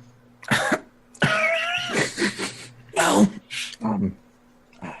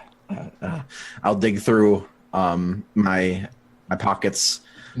 I'll dig through my pockets.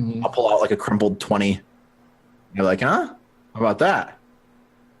 Mm-hmm. I'll pull out like a crumpled 20. You're like, huh? How about that?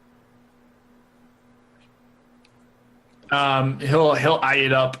 He'll eye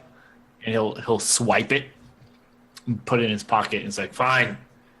it up and he'll swipe it and put it in his pocket and it's like, fine.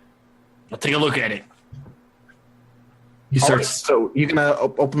 I'll take a look at it. He All right, starts. so you gonna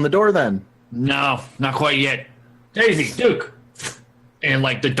open the door then? No, not quite yet. Daisy, Duke. And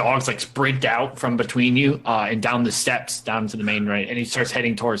like the dogs like sprint out from between you and down the steps down to the main right. And he starts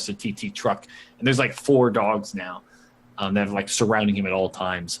heading towards the TT truck. And there's like 4 dogs now that are like surrounding him at all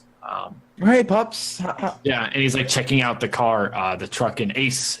times. Hey, pups. Yeah, and he's like checking out the car, the truck. And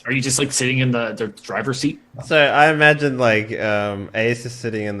Ace, are you just like sitting in the driver's seat? So I imagine like Ace is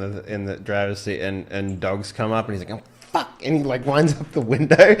sitting in the driver's seat, and dogs come up, and he's like, "Oh fuck!" and he like winds up the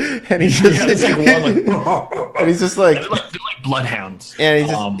window, and he's just It's like one like, and he's just like, they're like bloodhounds.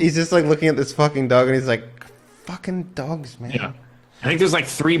 and he's just like looking at this fucking dog, and he's like, "Fucking dogs, man." Yeah, I think there's like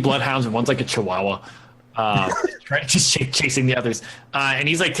 3 bloodhounds and one's like a chihuahua. Just chasing the others, and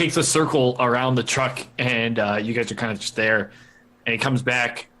he's like takes a circle around the truck, and you guys are kind of just there, and he comes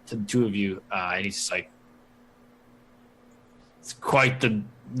back to the 2 of you, and he's just like, "It's quite the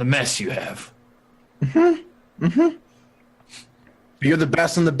mess you have." You're the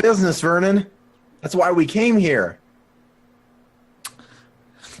best in the business, Vernon. That's why we came here.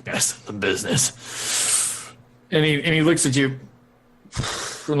 Best in the business. And he looks at you,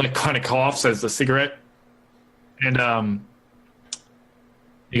 and like kind of coughs as the cigarette, and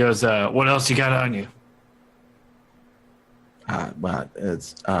he goes, "What else you got on you?" Well,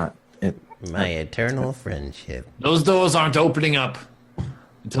 it's My eternal friendship. Those doors aren't opening up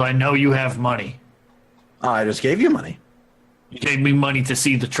until I know you have money. I just gave you money. You gave me money to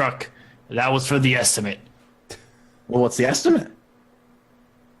see the truck, That was for the estimate. Well, what's the estimate?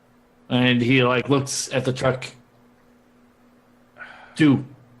 And he like looks at the truck. $2.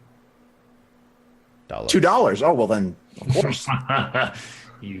 $2. Oh, well then, of course.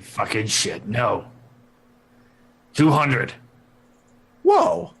 You fucking shit. No. 200.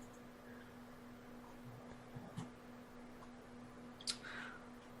 Whoa.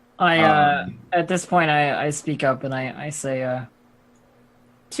 At this point, I speak up and I say,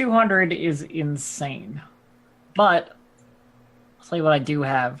 200 is insane. But, I'll tell you what I do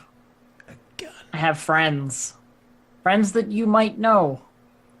have. I have friends. Friends that you might know.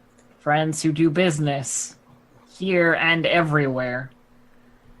 Friends who do business. Here and everywhere.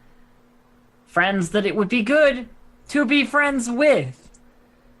 Friends that it would be good to be friends with.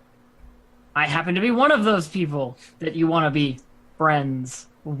 I happen to be one of those people that you want to be friends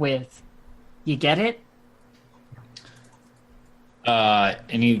with. You get it?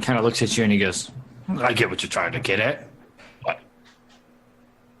 And he kind of looks at you and he goes, I get what you're trying to get at. What?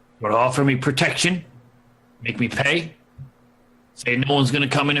 You want to offer me protection? Make me pay? Say no one's going to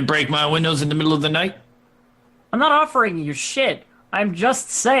come in and break my windows in the middle of the night? I'm not offering you shit. I'm just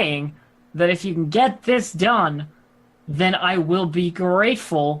saying that if you can get this done, then I will be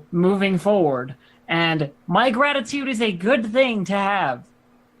grateful moving forward. And my gratitude is a good thing to have.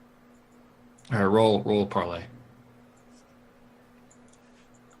 All right, roll a parlay.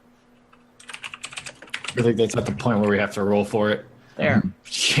 I think that's at the point where we have to roll for it. There.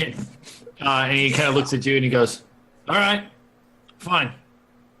 Shit. And he kind of looks at you and he goes, all right, fine.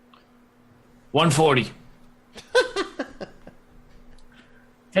 140.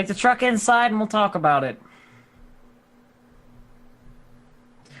 Take the truck inside and we'll talk about it.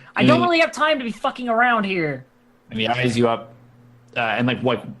 I don't really have time to be fucking around here. And he eyes you up. And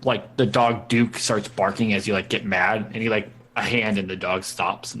like the dog Duke starts barking as you like get mad. And he like a hand and the dog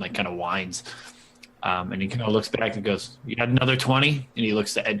stops and like kind of whines. And he kind of looks back and goes, you got another 20? And he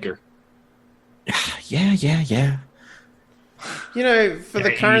looks to Edgar. Yeah. You know, for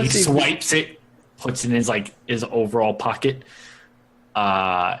the currency, he swipes it, puts it in his overall pocket,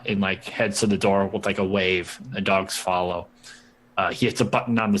 and like heads to the door with like a wave. The dogs follow. He hits a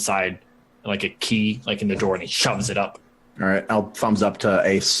button on the side, like a key, like in the door, and he shoves it up. All right, I'll thumbs up to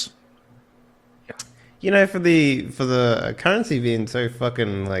Ace. you know, for the currency being so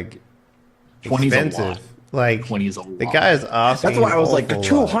fucking like 20's a lot. expensive, like 20 is a lot. the guy is asking. That's why I was like, the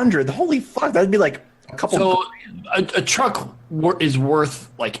awful lot. 200. Holy fuck, that'd be like a couple. So a truck is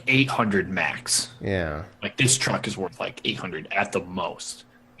worth like 800 max. Yeah. Like this truck is worth like 800 at the most,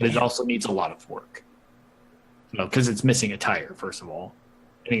 but it also needs a lot of work. Because it's missing a tire, first of all,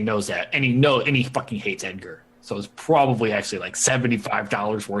 and he knows that, and he fucking hates Edgar. So it's probably actually like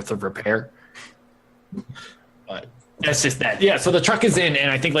 $75 worth of repair. But that's just that. Yeah. So the truck is in, and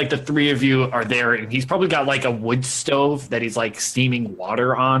I think like the three of you are there, and he's probably got like a wood stove that he's like steaming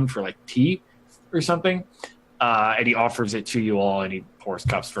water on for like tea or something. And he offers it to you all, and he pours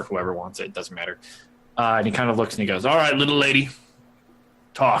cups for whoever wants it. It doesn't matter. And he kind of looks and he goes, "All right, little lady,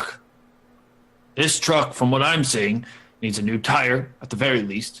 talk. This truck, from what I'm seeing, needs a new tire at the very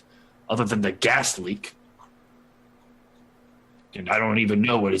least, other than the gas leak. And I don't even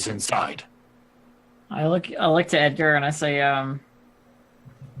know what is inside." I look to Edgar and I say,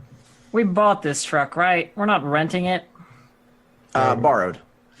 we bought this truck, right? We're not renting it. Borrowed.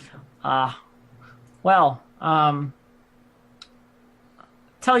 Well,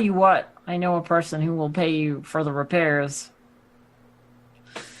 tell you what, I know a person who will pay you for the repairs.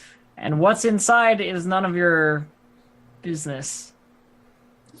 And what's inside is none of your business.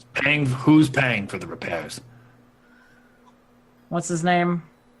 Who's paying for the repairs? What's his name?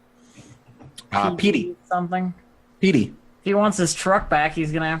 Petey. Something. Petey. If he wants his truck back,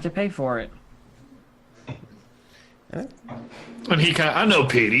 he's gonna have to pay for it. And he kind of, I know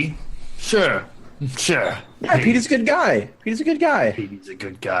Petey. Sure. Yeah, Petey's a good guy. Petey's a good guy. Petey's a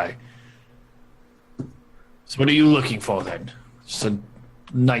good guy. So what are you looking for then? Just a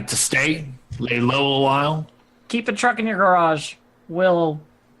night to stay? Lay low a while? Keep the truck in your garage. We'll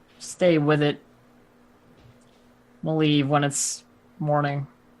stay with it. We'll leave when it's morning.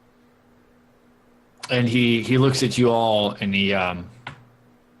 And he looks at you all and he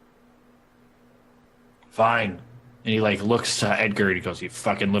fine. And he like looks to Edgar and he goes, "You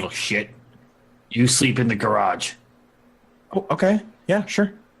fucking little shit. You sleep in the garage." Oh, okay. Yeah,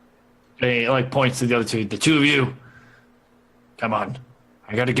 sure. And he like points to the other two. The two of you, come on.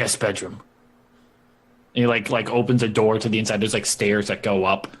 I got a guest bedroom. And he like opens a door to the inside. There's like stairs that go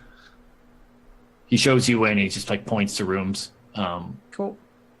up. He shows you in and he just like points to rooms. Cool.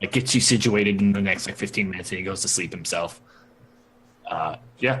 It gets you situated in the next like 15 minutes and he goes to sleep himself.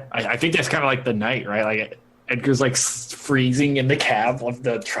 Yeah, I think that's kind of like the night, right? Like Edgar's like freezing in the cab of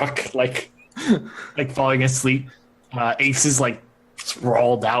the truck, like like falling asleep. Ace is like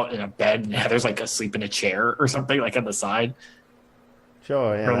sprawled out in a bed, and Heather's like asleep in a chair or something, like on the side,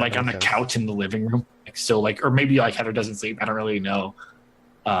 Sure, yeah. or that like on the makes sense. couch in the living room. Like still, like, or maybe like Heather doesn't sleep. I don't really know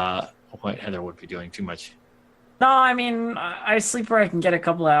what Heather would be doing too much. No, I mean, I sleep where I can get a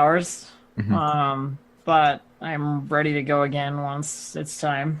couple hours. But I'm ready to go again once it's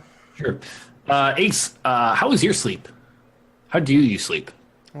time. Sure. Ace, how was your sleep? How do you sleep?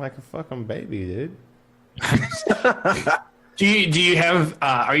 Like a fucking baby, dude. Do you have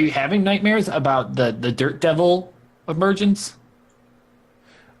are you having nightmares about the Dirt Devil emergence?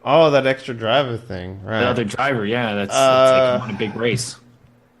 Oh, that extra driver thing, right? The other driver, yeah, that's like you won a big race.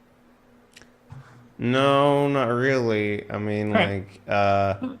 No, not really. I mean, Right.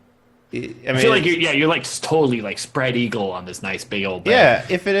 I I feel like it's- you're like totally like spread eagle on this nice big old bed.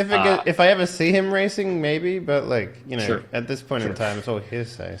 yeah. If I ever see him racing, maybe. But like, Sure. at this point in time, it's all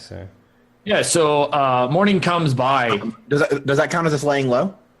hearsay. So Yeah, so morning comes by. Does that count as us laying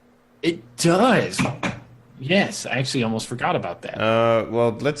low? It does. Yes, I actually almost forgot about that.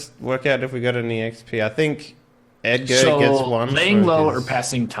 well, let's work out if we got any XP. I think Edgar So gets one. laying for low his- or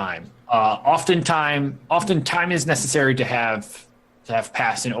passing time. Often time is necessary to have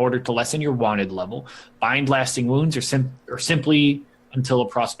passed in order to lessen your wanted level, bind lasting wounds, or simply until a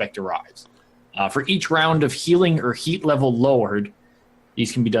prospect arrives. For each round of healing or heat level lowered,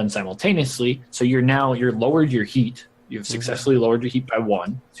 these can be done simultaneously. So you're lowered your heat. You've successfully lowered your heat by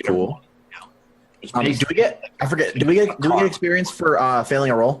 1. So you're Cool. now. Do we get? I forget. Do we get experience for failing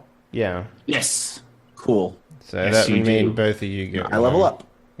a roll? Yeah. Yes. Cool. So Yes, that you would mean do. both of you get. I level one. up.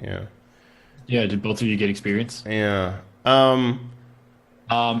 Yeah. Yeah. Did both of you get experience? Yeah.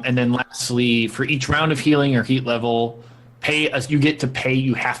 And then lastly, for each round of healing or heat level, you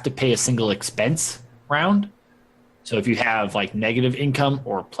have to pay a single expense round. So if you have like negative income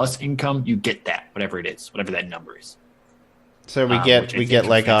or plus income, you get that, whatever it is, whatever that number is. So we which get I we think get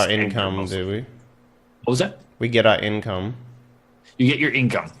like our affects Edgar income, mostly. do we? What was that? We get our income. You get your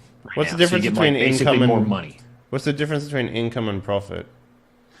income. right What's the now. So difference you get, between basically income and more money? What's the difference between income and profit?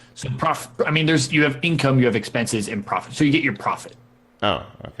 So you have income, you have expenses, and profit. So you get your profit. Oh,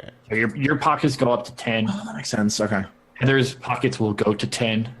 okay. So your pockets go up to 10. Oh, that makes sense. Okay. Heather's pockets will go to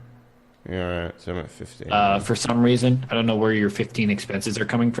 10. Yeah, all right. So I'm at 15. For some reason, I don't know where your 15 expenses are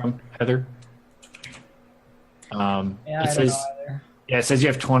coming from, Heather. Yeah, I don't know either. Yeah, it says you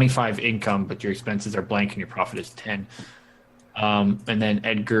have 25 income, but your expenses are blank and your profit is 10. And then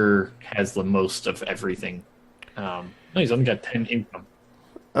Edgar has the most of everything. No, he's only got 10 income.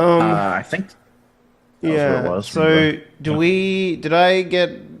 I think. That was what yeah. it was, So remember? did I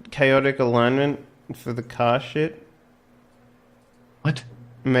get chaotic alignment for the car shit? What?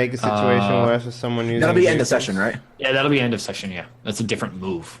 Make a situation worse for someone using. That'll be end of vehicles? session, right? Yeah, that'll be end of session, yeah. That's a different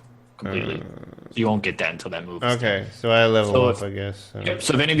move completely. You won't get that until that move is done. Okay, so I level So up, if- I guess. Yep,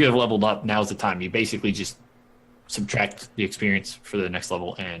 so if any of you have leveled up, now's the time. You basically just subtract the experience for the next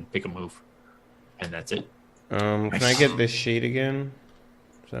level and pick a move. And that's it. Can I get this sheet again?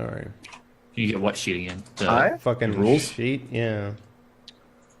 Sorry. You get what sheet again? The- Hi. Fucking Rules? sheet, yeah.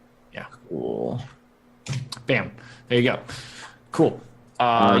 Yeah. Cool. Bam. There you go. Cool.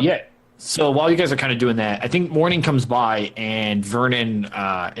 Yeah. So while you guys are kind of doing that, I think morning comes by and Vernon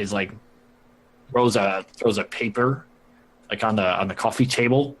is like throws a paper like on the coffee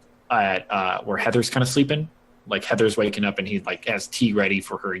table at where Heather's kind of sleeping. Like Heather's waking up and he like has tea ready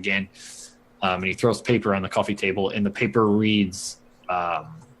for her again. And he throws paper on the coffee table and the paper reads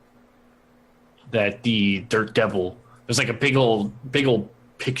that the Dirt Devil, there's like a big old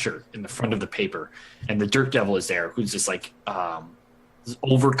picture in the front of the paper, and the Dirt Devil is there, who's just like this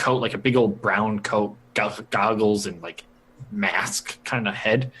overcoat, like a big old brown coat, goggles, and like mask kind of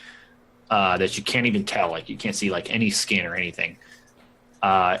head that you can't even tell, like you can't see like any skin or anything.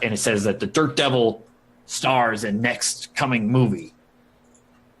 And it says that the Dirt Devil stars in next coming movie.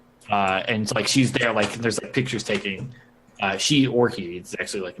 And it's like she's there, like there's like pictures taking. She or he, it's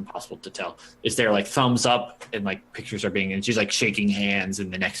actually like impossible to tell, is there like thumbs up and like pictures are being, and she's like shaking hands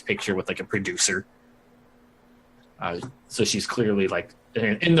in the next picture with like a producer. So she's clearly like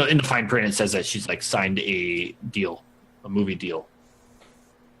in the fine print it says that she's like signed a movie deal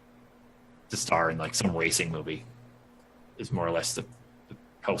to star in like some racing movie. Is more or less the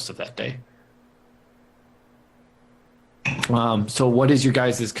post of that day. So what is your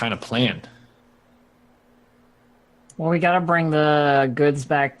guys' kind of plan? Well, we gotta bring the goods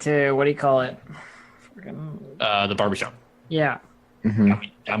back to what do you call it? Freaking, The barbershop. yeah.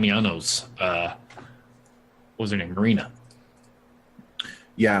 Damiano's, what was her name? Marina.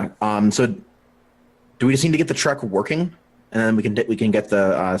 Yeah. So do we just need to get the truck working, and then we can get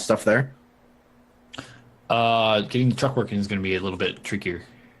the stuff there? Getting the truck working is going to be a little bit trickier.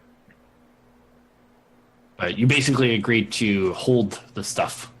 But you basically agreed to hold the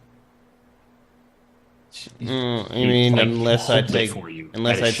stuff. You mean Like, unless I hold it take for you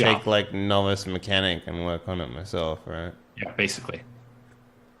unless at a I shop. take like novice mechanic and work on it myself, right? Yeah, basically.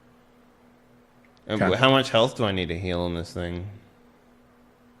 Okay. How much health do I need to heal on this thing?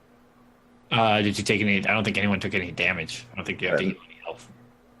 Did you take any? I don't think anyone took any damage. I don't think you have to heal any health.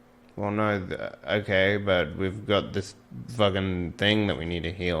 Well, no, okay, but we've got this fucking thing that we need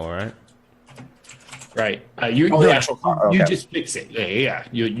to heal, right? Right. The actual car. You Okay. just fix it. Yeah.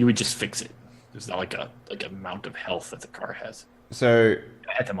 You would just fix it. There's not like a amount of health that the car has So,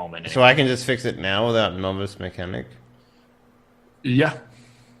 at the moment. so I can just fix it now without novice mechanic. Yeah.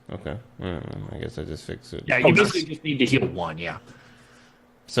 Okay, I guess I just fix it. Yeah. You basically just need to heal one. Yeah.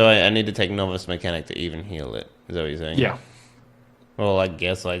 So I need to take novice mechanic to even heal it. Is that what you're saying? Yeah. Well, I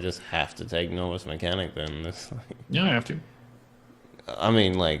guess I just have to take novice mechanic then. Yeah, I have to. I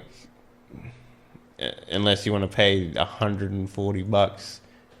mean, like, unless you want to pay $140,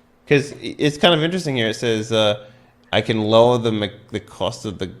 because it's kind of interesting here. It says I can lower the cost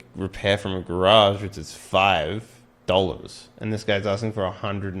of the repair from a garage, which is $5, and this guy's asking for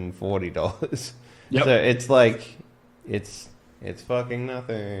 $140. Yep. So it's like it's fucking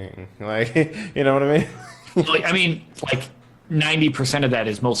nothing. Like, you know what I mean? Like, I mean, like 90% of that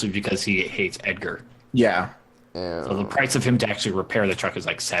is mostly because he hates Edgar. Yeah. So the price of him to actually repair the truck is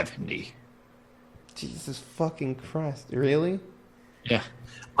like 70. Jesus fucking Christ! Really? Yeah.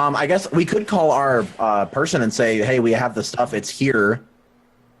 I guess we could call our person and say, "Hey, we have the stuff. It's here.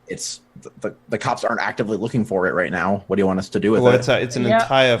 It's the cops aren't actively looking for it right now. What do you want us to do with Well, it?" it's an Yeah.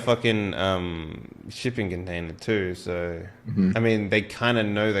 entire fucking shipping container too. So I mean, they kind of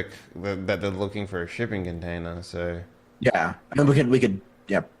know that they're looking for a shipping container. So Yeah, I mean, we could,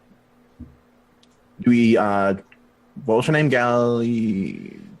 yeah. Do we, what was her name?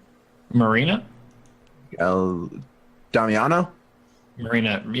 Marina? Damiano?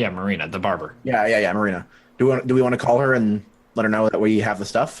 Marina, the barber. Yeah, Marina. Do we want to call her and let her know that we have the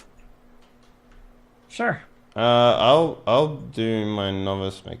stuff? Sure. I'll do my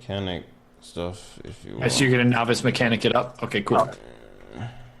novice mechanic stuff if you want. So you're gonna novice mechanic it up? Okay, cool.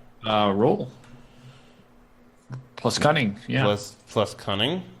 Roll. Plus cunning, yeah. Plus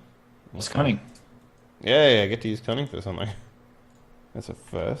cunning. Plus cunning. Yeah, I get to use cunning for something. That's a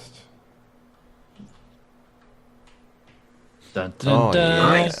first. Dun, dun, Oh, dun.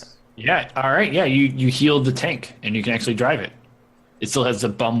 yeah. Nice. Yeah, all right. Yeah, you healed the tank and you can actually drive it. It still has a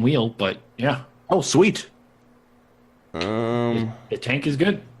bum wheel, but yeah, Oh, sweet. Um. the tank is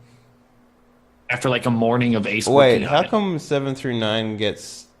good. After like a morning of ace Wait, working on how it. come 7 through 9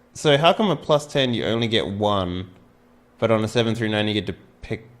 gets? So how come a plus 10 you only get one, but on a 7 through 9 you get to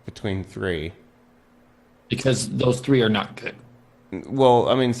pick between three? Because those three are not good. Well,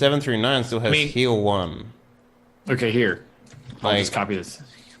 I mean 7 through 9 still has I mean- heal 1. Okay, here. I'll Like- just copy this.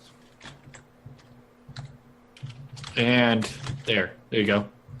 And there you go.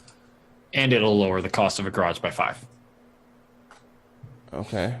 And it'll lower the cost of a garage by 5.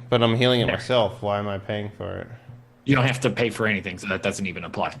 Okay, but I'm healing it There. myself. Why am I paying for it? You don't have to pay for anything, so that doesn't even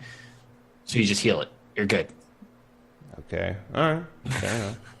apply. So you just heal it. You're good. Okay, all right, fair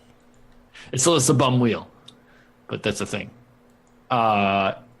enough. It's still a bum wheel, but that's the thing.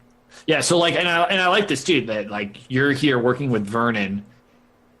 Yeah. So like, and I like this too. That like you're here working with Vernon,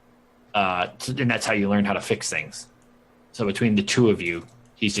 and that's how you learn how to fix things. So between the two of you,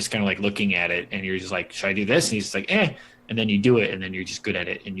 he's just kind of like looking at it, and you're just like, "Should I do this?" And he's just like, "Eh," and then you do it, and then you're just good at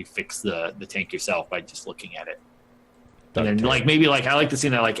it, and you fix the tank yourself by just looking at it. And then like maybe like I like to see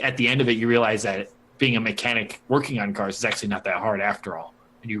that like at the end of it, you realize that being a mechanic working on cars is actually not that hard after all,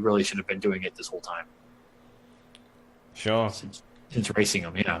 and you really should have been doing it this whole time. Sure. Since racing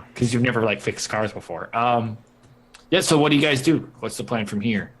them, yeah, because you've never like fixed cars before. Yeah. So what do you guys do? What's the plan from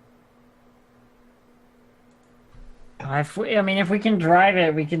here? If we can drive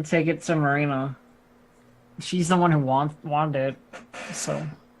it, we can take it to Marina. She's the one who wanted it, so.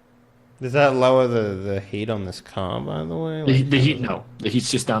 Does that lower the heat on this car, by the way? The heat, no, the heat's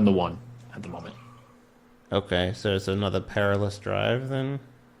just down to 1 at the moment. Okay, so it's another perilous drive then?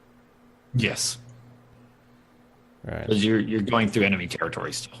 Yes, Right. because you're going through enemy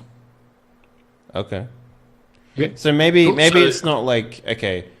territory still. Okay. Okay. So maybe Cool, so- it's not like,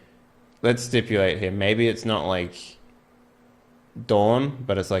 okay, let's stipulate here. Maybe it's not like dawn,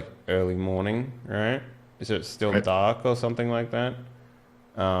 but it's like early morning, right? So it's still Right. dark or something like that.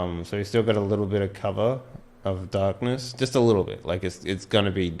 So you still got a little bit of cover. of darkness, just a little bit. Like it's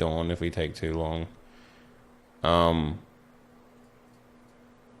gonna be dawn if we take too long.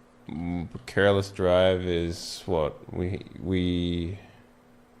 Careless drive is what we.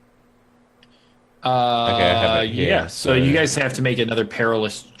 Okay, I have it here, yeah. So you guys have to make another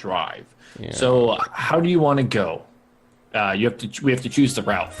perilous drive. Yeah. So how do you want to go? We have to choose the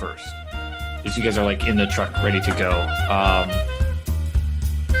route first. Because you guys are like in the truck, ready to go.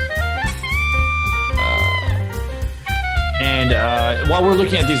 And while we're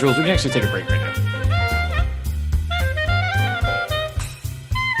looking at these rules, we can actually take a break right now.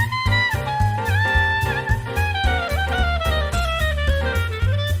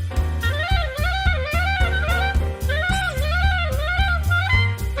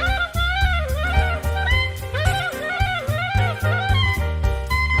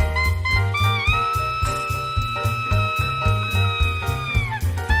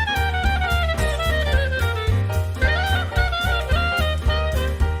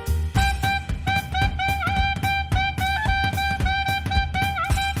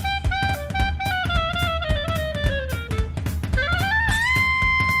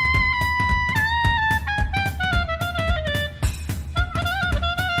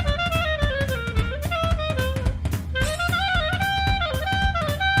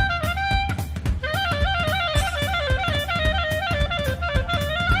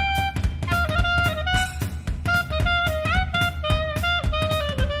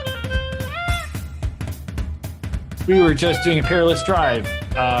 We were just doing a perilous drive.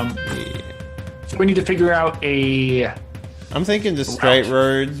 So we need to figure out a. I'm thinking just straight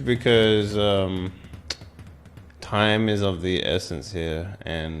roads because time is of the essence here.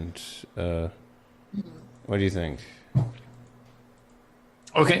 And what do you think?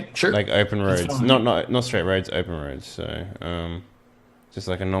 Okay, sure. Like open roads, not straight roads, open roads. So just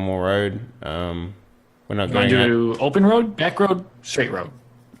like a normal road. We're not you want going to out. do open road, back road, straight road.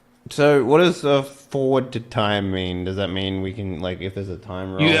 So what does forward to time mean? Does that mean we can, like, if there's a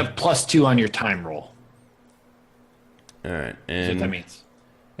time roll? You have +2 on your time roll. All right, That's what that and means.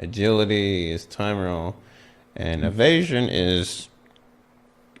 agility is time roll, and evasion is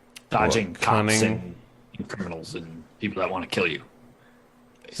Dodging what, cops cunning? and criminals and people that want to kill you.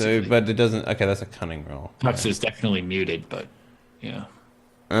 So, basically. but it doesn't. Okay, that's a cunning roll. Tux is definitely muted, but yeah.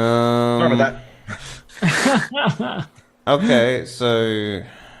 Sorry about that. Okay, so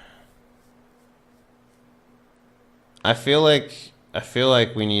I feel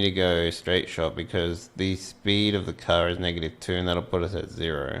like we need to go straight shot because the speed of the car is -2, and that'll put us at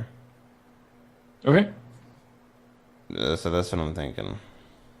 0. Okay, So that's what I'm thinking.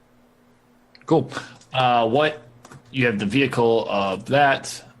 cool. What you have the vehicle of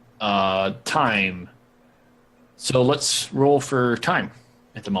that time. So let's roll for time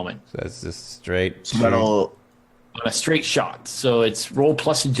at the moment. So that's just straight. So that'll. On a straight shot. So it's roll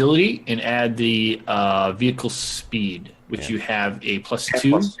plus agility and add the vehicle speed, which you have a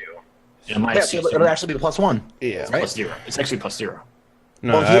 +2 and a Yeah, minus so two. it'll actually be a +1. Yeah. Right? +0. It's actually +0.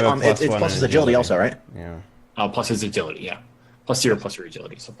 No, Well, I have a it's +1 plus his in agility also, right? Yeah, Plus his agility, yeah. +0 plus your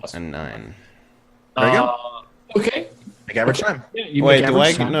agility, so plus. and 9. There you go. Okay. Make average time. Yeah, you Wait, make do I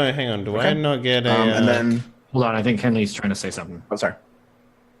average get, time. no? Hang on, do I Okay. not get a? And then, Hold on, I think Henley's trying to say something. oh, sorry.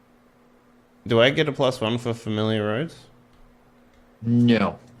 do I get a +1 for familiar roads?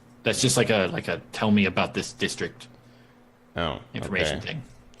 No, that's just like a tell me about this district Oh, information okay. thing.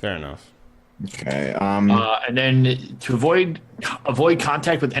 Fair enough. Okay. And then to avoid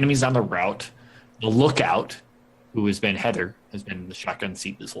contact with enemies on the route, the lookout, who has been Heather, has been in the shotgun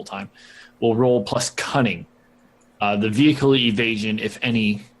seat this whole time, will roll plus cunning. The vehicle evasion, if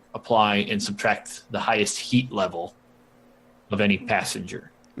any, apply and subtract the highest heat level of any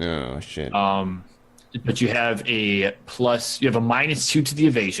passenger. Oh shit. But you have a -2 to the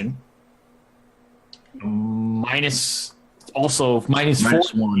evasion. Minus 4.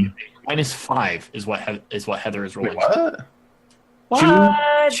 -1. -5 is what Heather is rolling. What?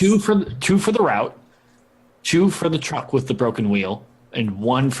 What? Two for the route, 2 for the truck with the broken wheel, and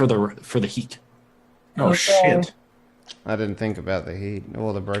 1 for the heat. Oh, Okay. shit. I didn't think about the heat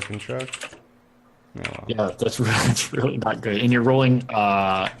or the broken truck. Oh, well. Yeah, that's really not good. And you're rolling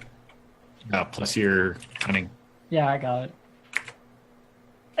plus your cunning. Yeah, I got it.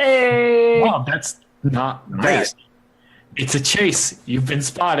 Hey! Wow, that's not Nice. bad. It's a chase. You've been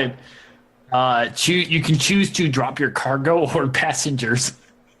spotted. You can choose to drop your cargo or passengers,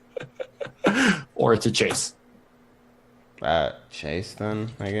 or it's a chase. Chase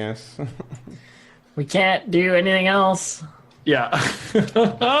then, I guess. We can't do anything else. Yeah.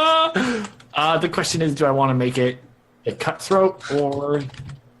 The question is, do I want to make it a cutthroat or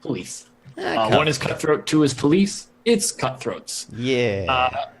police? One is cutthroat, two is police. It's cutthroats.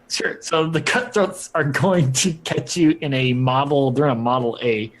 Yeah. Sure. So the cutthroats are going to catch you in a model. They're in a Model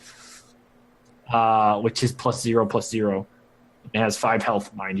A, which is +0/+0. It has 5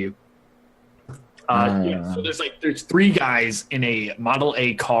 health, mind you. Yeah, so there's 3 guys in a Model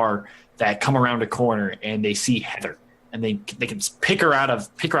A car that come around a corner and they see Heather and they can pick her out of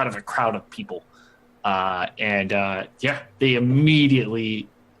a crowd of people, yeah, they immediately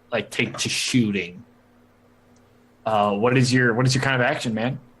take to shooting. What is your kind of action,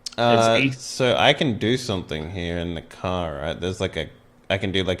 man? So I can do something here in the car, right? There's I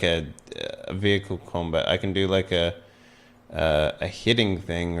can do a vehicle combat. I can do a hitting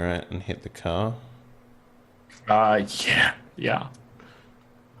thing, right, and hit the car. Yeah,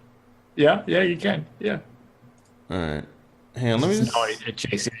 you can. Yeah. All right. Hang on, let me just. No,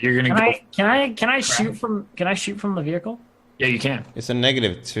 Jason, you're gonna go. Can I shoot from the vehicle? Yeah, you can. It's a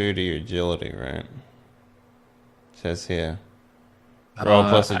 -2 to your agility, right? It says here. Roll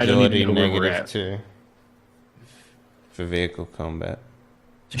plus I don't even agility know where we're at. -2 for vehicle combat.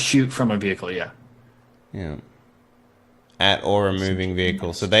 To shoot from a vehicle, yeah. Yeah. At or a moving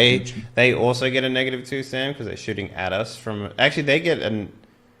vehicle. So they also get a -2, Sam, because they're shooting at us from. Actually, they get an.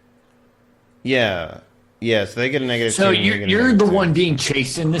 Yeah. So they get a -2. So and we get a you're the -2. one being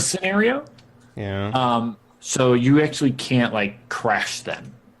chased in this scenario. Yeah. So you actually can't crash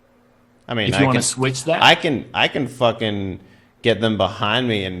them. I mean, If you want to switch that, I can fucking get them behind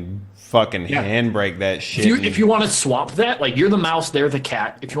me and fucking handbrake that shit. if you want to swap that, you're the mouse, they're the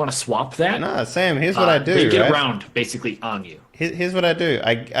cat. If you want to swap that, Nah, Sam, here's what I do. They get right? around basically on you. Here's what I do.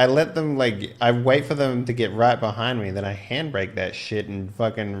 I let them I wait for them to get right behind me, then I handbrake that shit and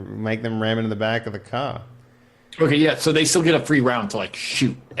fucking make them ram into the back of the car. Okay, yeah. So they still get a free round to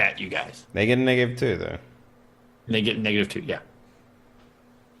shoot at you guys. They get a -2 though. And they get -2. Yeah.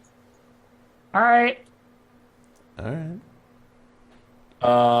 All right. All right.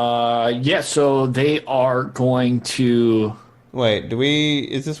 Yeah. So they are going to. Wait,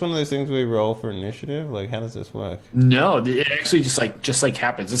 is this one of those things we roll for initiative? How does this work? No, it actually just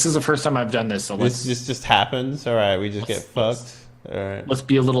happens. This is the first time I've done this. So This just happens? All right, we just get fucked. All right. Let's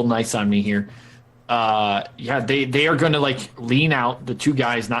be a little nice on me here. Yeah, they are going to lean out. The 2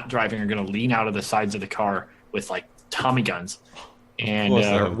 guys not driving are going to lean out of the sides of the car with Tommy guns, and Of course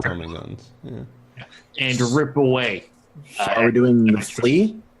they have Tommy guns. Yeah. and rip away. Are we doing the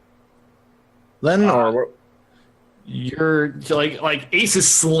flee? Then or You're Ace is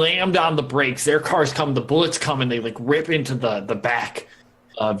slammed on the brakes. Their cars come, the bullets come, and they rip into the back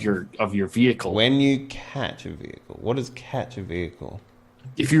of your vehicle. When you catch a vehicle, what is catch a vehicle?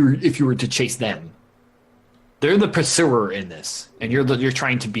 If you were to chase them, they're the pursuer in this, and you're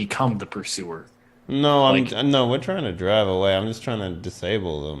trying to become the pursuer. No, no, we're trying to drive away. I'm just trying to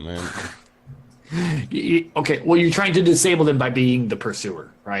disable them, man. Okay, well, you're trying to disable them by being the pursuer,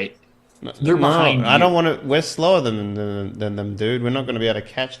 right? They're behind you. I don't want to. We're slower than them, dude. We're not going to be able to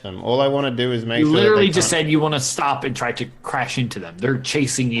catch them. All I want to do is make You sure. literally that just said you want to stop and try to crash into them. They're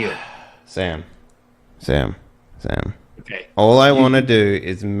chasing you. Sam. Okay. All I want to do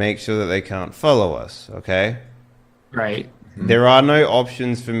is make sure that they can't follow us. Okay. Right. There are no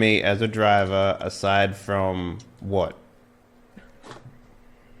options for me as a driver aside from what?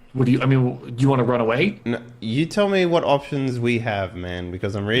 What do you? I mean, do you want to run away? No, you tell me what options we have, man,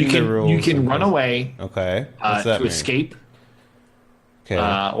 because I'm reading the rules. You can run away. Okay. What's that to mean? escape.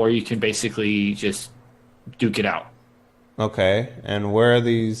 Okay. Or you can basically just duke it out. Okay. And where are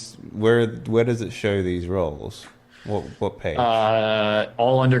these? Where does it show these roles? What page?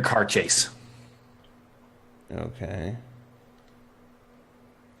 All under car chase. Okay.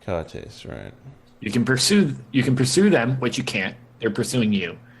 Car chase, right? You can pursue them, which you can't. They're pursuing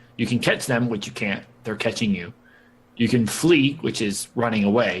you. You can catch them, which you can't. They're catching you. You can flee, which is running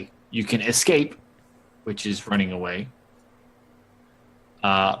away. You can escape, which is running away.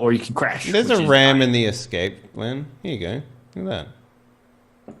 Or you can crash. There's which a is ram dying. in the escape, Lynn. Here you go. Look at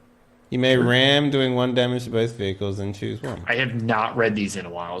that. You may ram doing 1 damage to both vehicles, then choose one. I have not read these in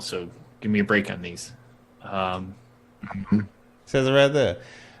a while, so give me a break on these. Says it right there.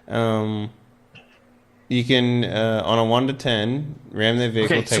 You can, on a 1 to 10, ram their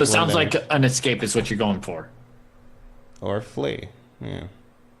vehicle, Okay, take so it 1 sounds damage, like an escape is what you're going for. or flee. Yeah.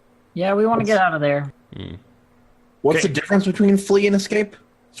 Yeah, we want to get out of there. what's Okay. the difference between flee and escape?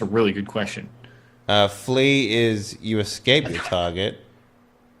 It's a really good question. Flee is you escape your target,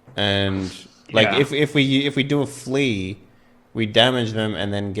 and Yeah. if we do a flee, we damage them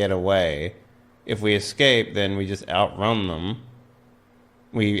and then get away. If we escape, then we just outrun them.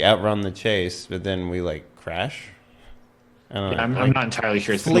 We outrun the chase, but then we crash. I don't know. Yeah, I'm like, not entirely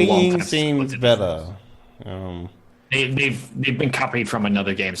sure. It's been a long fleeing time since I looked seems at better. they've been copied from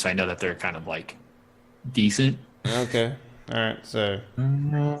another game, so I know that they're kind of like decent. Okay. All right. So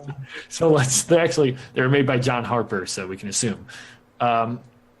So they're made by John Harper, so we can assume.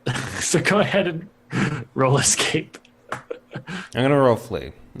 So go ahead and roll escape. I'm gonna roll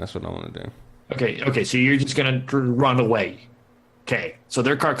flee. That's what I want to do. Okay, so you're just gonna run away. Okay, so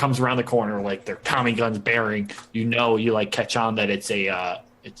their car comes around the corner, like their Tommy guns bearing. You like catch on that it's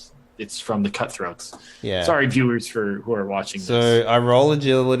it's from the Cutthroats. Yeah. Sorry, viewers who are watching So this. I roll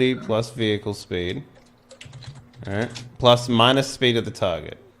agility plus vehicle speed. All right. Plus minus speed of the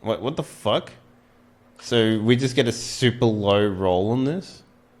target. What the fuck? So we just get a super low roll on this?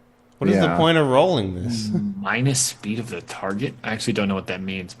 What is the Yeah. point of rolling this? Minus speed of the target? I actually don't know what that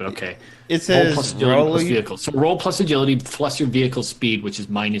means, but okay. It Roll says plus agility roll. plus vehicle. So roll plus agility plus your vehicle speed, which is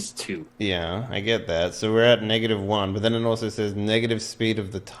 -2. Yeah, I get that. So we're at -1, but then it also says negative speed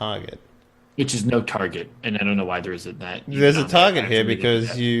of the target. Which is no target, and I don't know why there isn't that. There's a on there. target I here actually didn't do because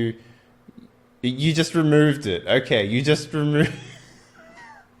that. you just removed it. Okay, you just removed.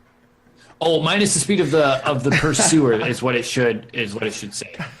 Oh, minus the speed of the pursuer is what it should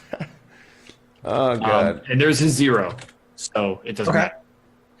say. Oh god. And there's a 0, so it doesn't Okay. matter.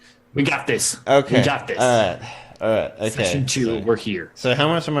 We got this. Okay. We got this. All right. Okay. Session 2, So, we're here. so how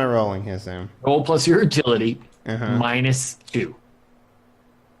much am I rolling here, Sam? Roll plus your agility Uh-huh. -2,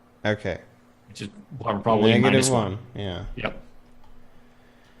 Okay. which is probably -1. -1. Yeah. Yep,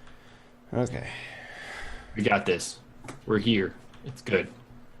 Okay. we got this. We're here. It's good.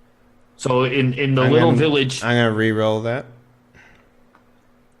 So in the I'm little gonna- village. I'm gonna re-roll that.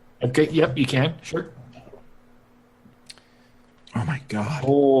 Okay. Yep, you can. Sure. Oh my god.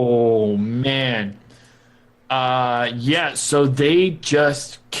 Oh man. Yeah, so they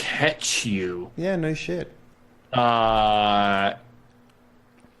just catch you. Yeah. No shit.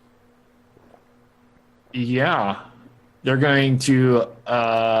 Yeah. They're going to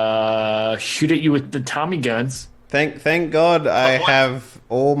shoot at you with the Tommy guns. Thank God I what? have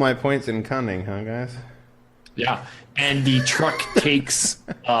all my points in cunning, huh, guys? Yeah. And the truck takes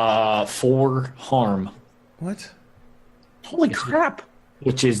 4 harm, What? Holy crap.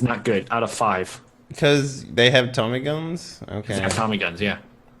 which is not good out of 5. Because they have Tommy guns. They Okay. have Tommy guns, yeah.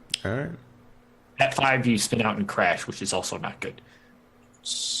 All right. At 5, you spin out and crash, which is also not good.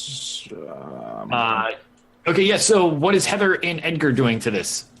 Okay, yeah. So what is Heather and Edgar doing to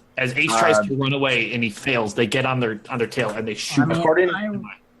this? As Ace tries to run away and he fails, they get on their tail and they shoot.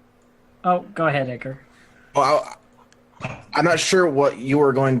 Oh, go ahead, Edgar. Well, I'm not sure what you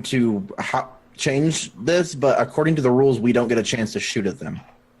were going to change this, but according to the rules, we don't get a chance to shoot at them.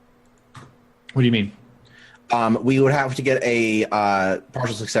 What do you mean? We would have to get a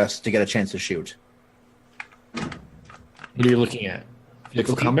partial success to get a chance to shoot. What are you looking at?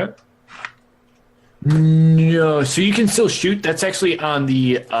 Vehicle combat? No. So you can still shoot. That's actually on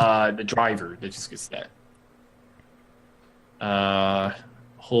the driver that just gets that.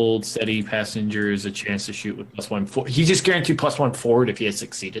 Hold steady passengers a chance to shoot with +1 forward. He just guaranteed +1 forward if he has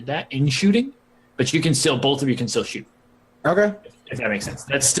succeeded that in shooting. But you can still, both of you can still shoot. Okay. If that makes sense.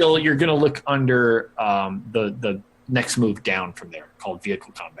 That's still, you're going to look under the next move down from there called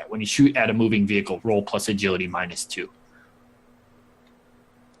vehicle combat. When you shoot at a moving vehicle, roll plus agility -2.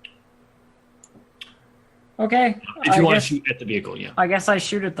 Okay. If you want to guess, shoot at the vehicle, yeah. I guess I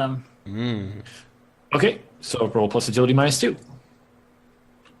shoot at them. Okay, so roll plus agility -2.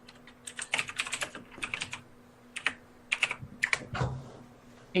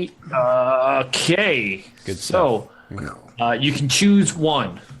 Eight. Okay. Good So you can choose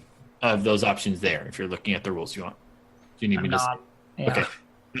one of those options there if you're looking at the rules. You want? Do you need me to? Not. Yeah.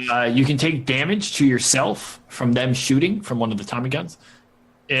 Okay. You can take damage to yourself from them shooting from one of the Tommy guns.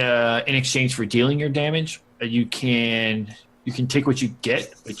 In exchange for dealing your damage, you can take what you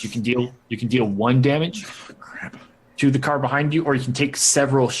get, but you can deal 1 damage to the car behind you, or you can take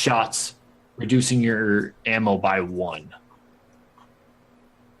several shots, reducing your ammo by 1.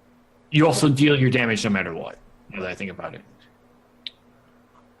 You also deal your damage no matter what. Now that I think about it.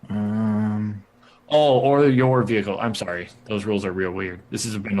 Or your vehicle. I'm sorry. Those rules are real weird. This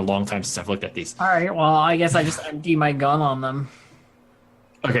has been a long time since I've looked at these. All right. Well, I guess I just empty my gun on them.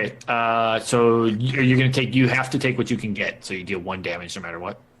 Okay. So you're going to take. You have to take what you can get. So you deal 1 damage no matter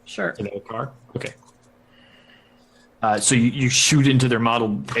what. Sure. To the car. Okay. So you shoot into their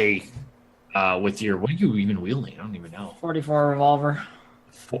Model A with your. What are you even wielding? I don't even know. 44 revolver.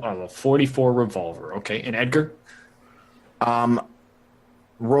 44 revolver. Okay. And Edgar.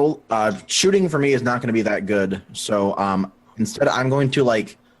 Roll shooting for me is not going to be that good. So instead, I'm going to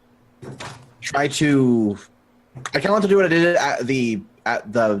try to I kind of want to do what I did at the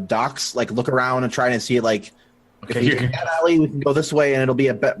docks, like look around and try and see like if Okay, we take that alley, we can go this way and it'll be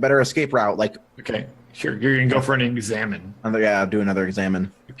a better escape route. Like, okay, sure. You're gonna go for an examine. yeah, do another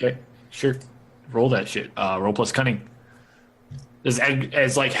examine. Okay, sure. Roll that shit. Roll plus cunning.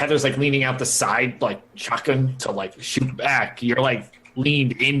 As like Heather's like leaning out the side, like shotgun to like shoot back, you're like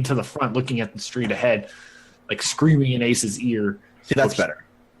leaned into the front, looking at the street ahead, like screaming in Ace's ear. See, that's better.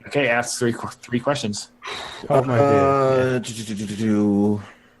 Okay, ask three questions. Oh my dear.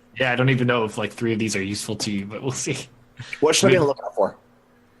 Yeah, I don't even know if like 3 of these are useful to you, but we'll see. What should I be on the lookout for?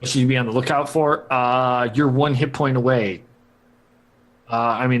 What should you be on the lookout for? You're 1 hit point away.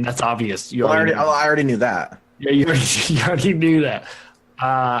 I mean, that's obvious. I already knew that. Yeah, you already knew that.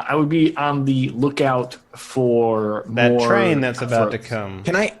 I would be on the lookout for That more train that's about to cutthroats. come.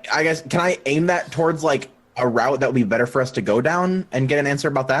 Can I aim that towards like a route that would be better for us to go down and get an answer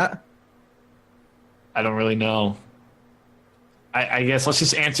about that? I don't really know. I guess let's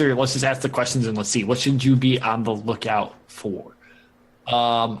just ask the questions and let's see. What should you be on the lookout for?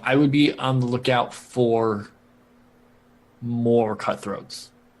 I would be on the lookout for more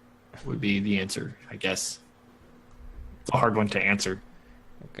cutthroats would be the answer, I guess. It's a hard one to answer.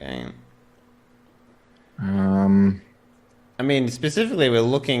 Okay. I mean, specifically, we're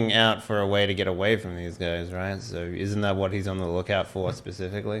looking out for a way to get away from these guys, right? So isn't that what he's on the lookout for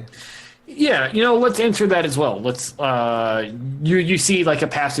specifically? Yeah, let's answer that as well. Let's you see like a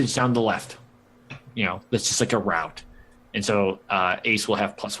passage down the left. That's just like a route. And so Ace will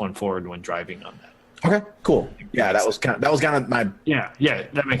have +1 forward when driving on that. Okay, cool. Yeah, that was kind of my Yeah,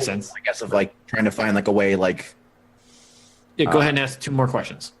 that makes sense. I guess of like trying to find like a way like. Yeah, go ahead and ask 2 more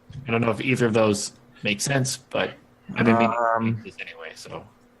questions. I don't know if either of those make sense, but I've been meaning to make this anyway, so.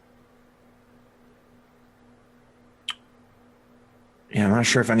 Yeah, I'm not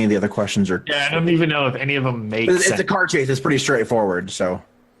sure if any of the other questions are. Yeah, I don't even know if any of them make It's sense. a car chase. It's pretty straightforward. So,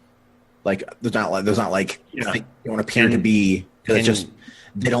 like, there's not like Yeah. they don't appear to be. It's just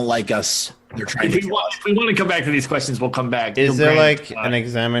they don't like us. They're trying If to we, kill us. if we want to come back to these questions, we'll come back. Is there Grant, like an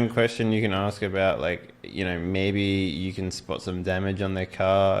examine question you can ask about, like, maybe you can spot some damage on their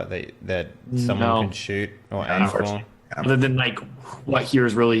car that someone No. can shoot or Yeah, aim for? unfortunately. other than like what here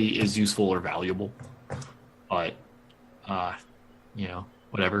is really is useful or valuable? But,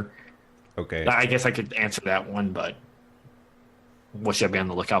 whatever. Okay. I guess I could answer that one, but what should I be on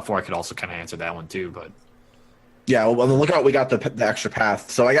the lookout for? I could also kind of answer that one too, but Yeah, well, on the lookout, we got the extra path.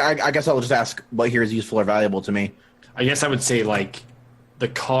 So I guess I'll just ask what here is useful or valuable to me. I guess I would say like the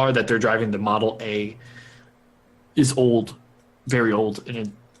car that they're driving, the Model A, is old, very old, and it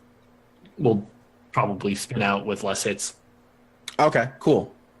will probably spin out with less hits. Okay,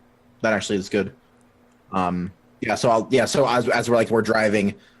 cool. That actually is good. So as we're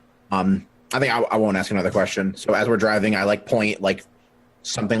driving, I think I won't ask another question. So as we're driving, I like point like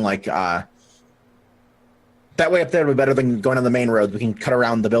something like that way up there would be better than going on the main road. We can cut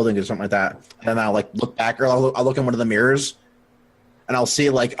around the building or something like that. And then I'll like look back, or I'll look in one of the mirrors, and I'll see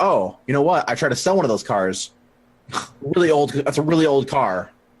like, oh, you know what? I tried to sell one of those cars. Really old. That's a really old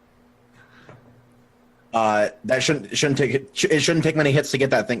car. That shouldn't take many hits to get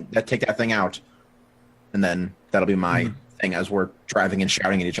take that thing out, and then that'll be my thing as we're driving and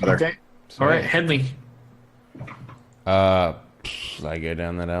shouting at each other. Okay. All right, Headley. I go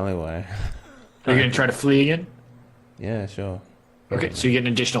down that alleyway. Are you going to try to flee again? Yeah, sure. Okay, so you get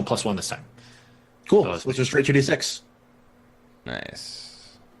an additional +1 this time. Cool. Which is straight 2d6.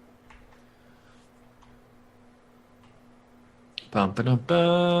 Nice.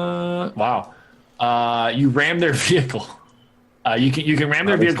 Wow. You ram their vehicle. You can ram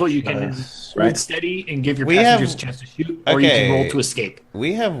their vehicle. You can hold steady and give your passengers a chance to shoot, or you can roll to escape.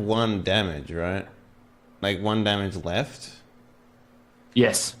 We have 1 damage, right? Like 1 damage left.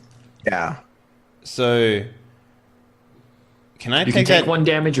 Yes. Yeah. So, can I You take can take that? 1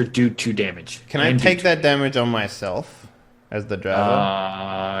 damage or do 2 damage. Can I And do take 2. that damage on myself as the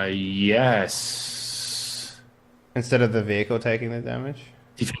driver Yes. instead of the vehicle taking the damage?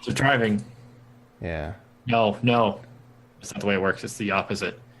 Defensive driving. Yeah. No. That's not the way it works. It's the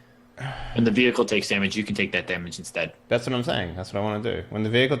opposite. When the vehicle takes damage, you can take that damage instead. That's what I'm saying. That's what I want to do. When the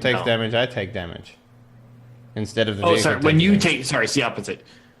vehicle takes No. damage, I take damage instead of the Oh, vehicle. sorry. When taking you damage. take, sorry, it's the opposite.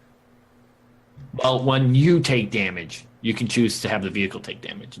 Well, when you take damage, you can choose to have the vehicle take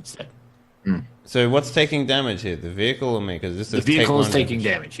damage instead. So what's taking damage here? The vehicle or me? Because this The is vehicle is taking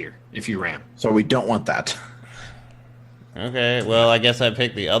damage here if you ram. So we don't want that. Okay, well, I guess I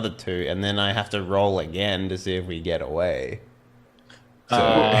pick the other 2, and then I have to roll again to see if we get away.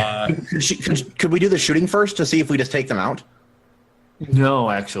 So, Could we do the shooting first to see if we just take them out? No,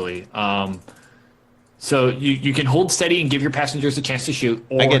 actually. So you can hold steady and give your passengers a chance to shoot,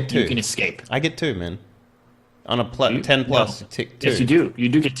 or I get 2. you can escape. I get 2, man. On a 10 No. plus, tick 2. Yes, you do. You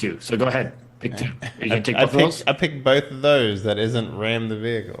do get 2. So go ahead, pick 2. Are you gonna take both of those? I pick both of those. That isn't ram the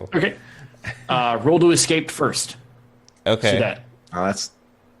vehicle. Okay. Roll to escape first. Okay. See that. Oh, that's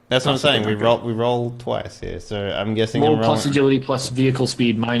That's what I'm saying. We Okay. roll twice here, so I'm guessing Roll I'm plus rolling. agility plus vehicle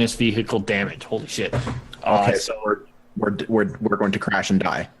speed minus vehicle damage. Holy shit. okay. So we're going to crash and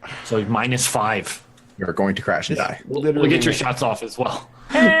die. So minus 5. We're going to crash and die. We'll get your shots off as well.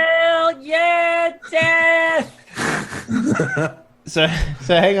 Hell yeah, death! So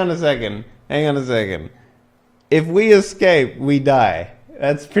hang on a second. Hang on a second. If we escape, we die.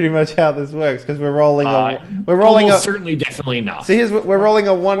 That's pretty much how this works because we're rolling Almost certainly, definitely not. See, we're rolling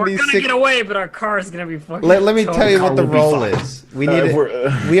a We're gonna 1d6. get away, but our car is gonna be fucking. Let me tell you car what the will be roll fine. is. We need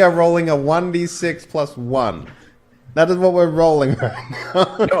we're- we are rolling a 1d6 plus 1. That is what we're rolling right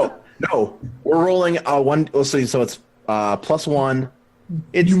now. No, we're rolling a one. Let's see. So it's +1,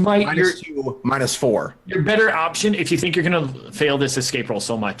 You might -2, -4. your better option, if you think you're gonna fail this escape roll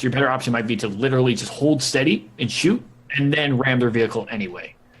so much, your better option might be to literally just hold steady and shoot, and then ram their vehicle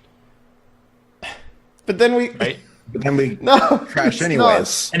anyway. But then we Right? But then we no crash it's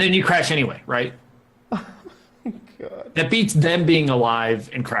anyways. And then you crash anyway, right? not. God. That beats them being alive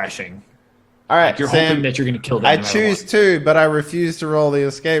and crashing. All right, You're Sam. hoping that you're gonna kill them. I no matter choose what. 2, but I refuse to roll the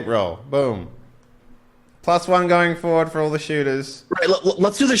escape roll. Boom. +1 going forward for all the shooters. Right.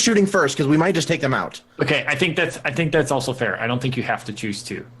 Let's do the shooting first because we might just take them out. Okay, I think that's also fair. I don't think you have to choose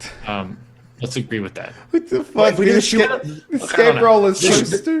 2. Let's agree with that. What the fuck? if we The do the shoot- escape know. roll is so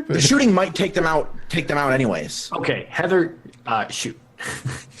The stupid. shooting might take them out. Take them out anyways. Okay, Heather, shoot.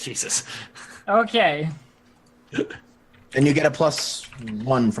 Jesus. Okay. And you get a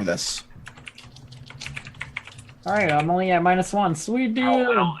 +1 for this. All right, I'm only at -1. Sweet deal.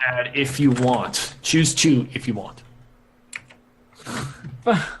 I'll add if you want. Choose 2 if you want.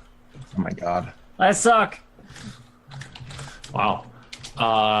 Oh my god. I suck. Wow.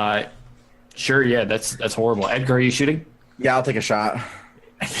 Sure. Yeah, that's horrible. Edgar, are you shooting? Yeah, I'll take a shot.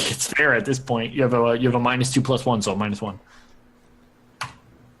 I think it's fair at this point. You have a -2 +1, so -1.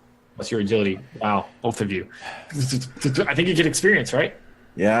 What's your agility? Wow, both of you. I think you get experience, right?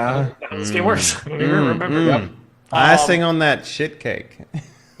 Yeah. This game works. Remember. Icing on that shit cake.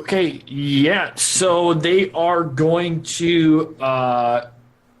 Okay, yeah. So they are going to.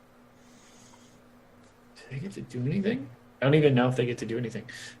 Do they get to do anything? I don't even know if they get to do anything.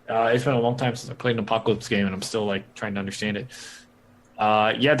 It's been a long time since I played an apocalypse game, and I'm still like trying to understand it.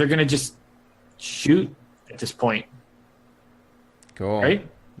 Yeah, they're gonna just shoot at this point, Cool. right?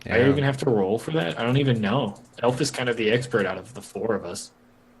 Yeah. Are you gonna have to roll for that? I don't even know. Elf is kind of the expert out of the 4 of us.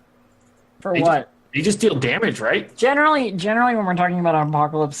 For They what? They just deal damage, right? Generally, when we're talking about an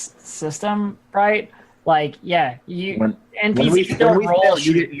apocalypse system, right? Like, yeah, When NPCs we don't roll. fail,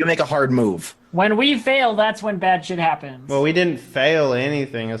 you make a hard move. When we fail, that's when bad shit happens. Well, we didn't fail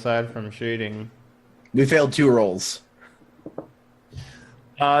anything aside from shooting. We failed 2 rolls.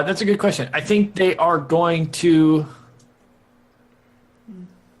 That's a good question. I think they are going to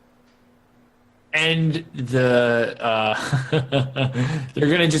end the. They're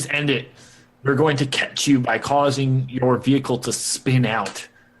going to just end it. They're going to catch you by causing your vehicle to spin out,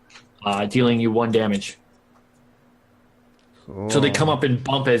 dealing you 1 damage. Cool. So they come up and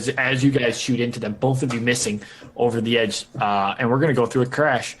bump as you guys shoot into them, both of you missing over the edge. And we're going to go through a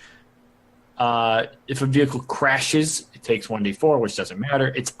crash. If a vehicle crashes, it takes 1d4, which doesn't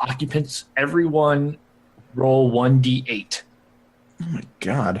matter. It's occupants. Everyone roll 1d8. Oh my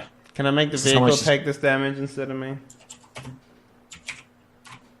god. Can I make the So vehicle much- take this damage instead of me?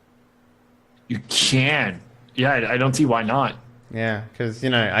 You can. Yeah, I don't see why not. Yeah, because,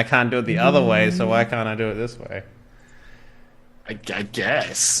 I can't do it the other way, so why can't I do it this way? I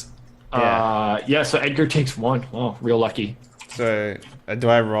guess. Yeah. Yeah, so Edgar takes 1. Oh, real lucky. So, do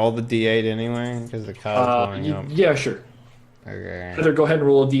I roll the d8 anyway? Because the car's going up. Yeah, sure. Okay. Heather, go ahead and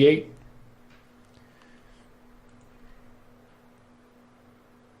roll a d8.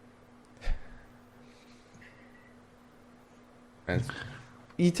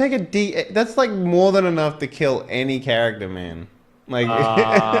 You take a d8. That's like more than enough to kill any character, man. Like,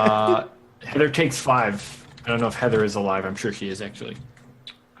 Heather takes 5. I don't know if Heather is alive. I'm sure she is, actually.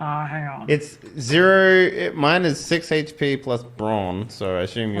 Hang on. it's 0. Mine is 6 HP plus brawn, so I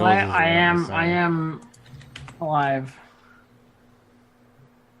assume yours is I around the am. I same. am alive.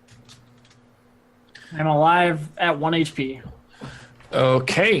 I'm alive at 1 HP.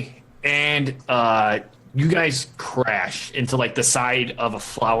 Okay. And you guys crash into like the side of a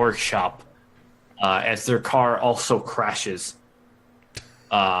flower shop as their car also crashes.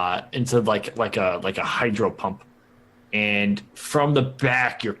 into like a hydro pump, and from the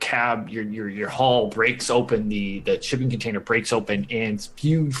back, your hull breaks open, the shipping container breaks open, and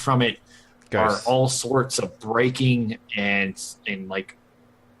spewed from it are all sorts of braking and like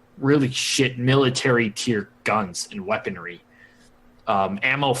really shit military tier guns and weaponry.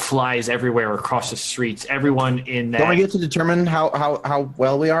 Ammo flies everywhere across the streets. Everyone in that. Don't we get to determine how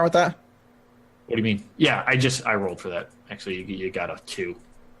well we are with that? What do you mean? Yeah, I rolled for that. Actually, you got a 2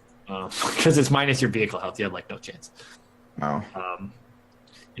 because it's minus your vehicle health. You had like no chance. Oh.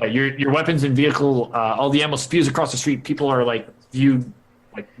 Yeah, your weapons and vehicle, all the ammo spews across the street. People are like viewed,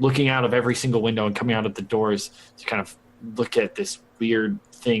 like looking out of every single window and coming out of the doors to kind of look at this weird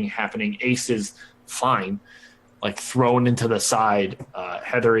thing happening. Ace is fine, like thrown into the side.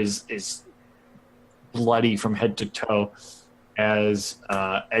 Heather is bloody from head to toe, as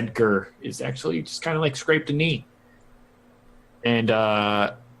Edgar is actually just kind of like scraped a knee. And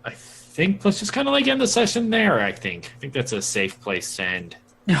I think let's just kind of like end the session there. I think that's a safe place to end.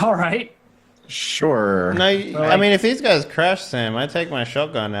 All right. Sure. No, I mean, if these guys crash Sam, I take my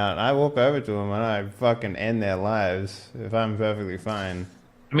shotgun out, I walk over to them, and I fucking end their lives if I'm perfectly fine.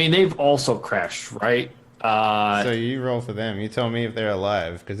 I mean, they've also crashed, right? So you roll for them. You tell me if they're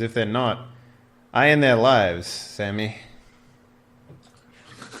alive, because if they're not, I end their lives, Sammy.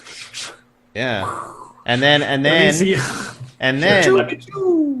 Yeah. And then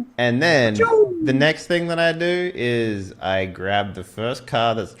the next thing that I do is I grab the first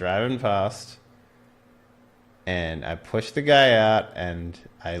car that's driving past, and I push the guy out, and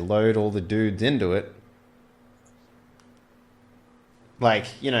I load all the dudes into it. Like,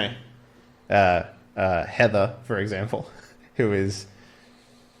 you know, Heather, for example, who is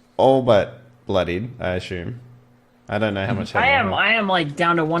all but bloodied, I assume. I don't know how much Heather I am like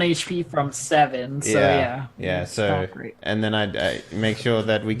down to 1 HP from 7, so yeah. Yeah, It's so, not great. and then I make sure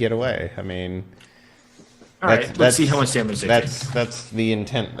that we get away. I mean... All right, let's see how much damage they take. That's the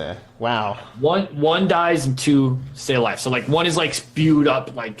intent there. Wow. One dies and 2 stay alive. So like one is like spewed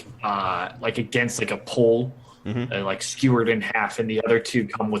up like against like a pole, like skewered in half, and the other 2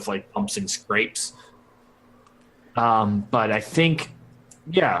 come with like bumps and scrapes. But I think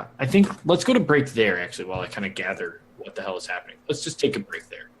let's go to break there actually while I kind of gather what the hell is happening. Let's just take a break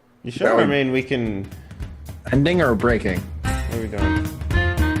there. You sure? I mean, we can... Ending or breaking? What are we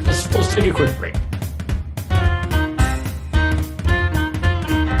doing? Let's take a quick break.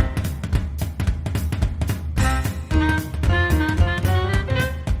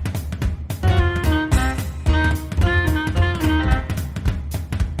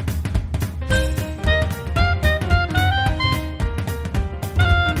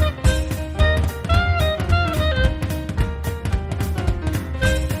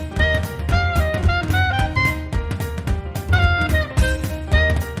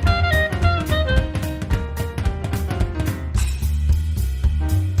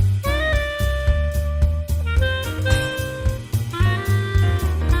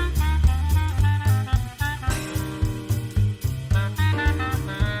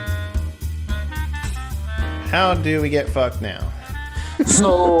 How do we get fucked now?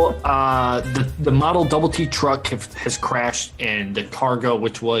 So the model Double T truck has crashed, and the cargo,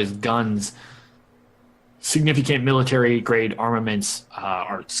 which was guns, significant military grade armaments,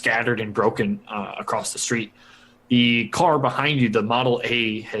 are scattered and broken across the street. The car behind you, the Model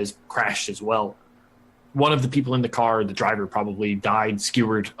A, has crashed as well. One of the people in the car, the driver, probably died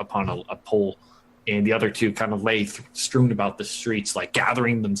skewered upon a pole, and the other 2 kind of lay strewn about the streets, like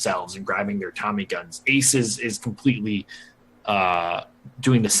gathering themselves and grabbing their Tommy guns. Ace is completely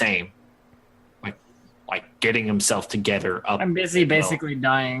doing the same, like getting himself together. Up, I'm busy basically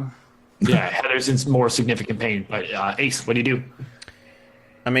dying. Yeah, Heather's in more significant pain. But Ace, what do you do?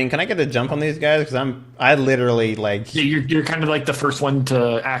 I mean, can I get a jump on these guys? Because I literally like... Yeah, you're kind of like the first one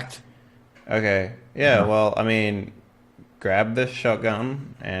to act. Okay. Yeah, well, I mean, grab this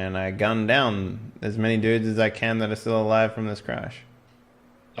shotgun, and I gun down as many dudes as I can that are still alive from this crash.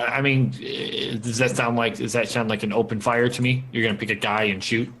 I mean, does that sound like an open fire to me? You're going to pick a guy and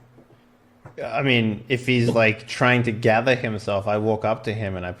shoot? I mean, if he's like trying to gather himself, I walk up to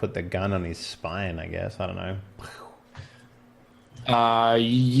him and I put the gun on his spine, I guess. I don't know.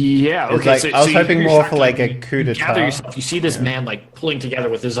 Yeah. Okay. Like, I was hoping more for like a coup d'etat. Gather yourself. You see this man like pulling together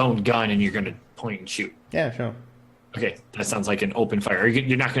with his own gun, and you're going to point and shoot. Yeah, sure. Okay, that sounds like an open fire.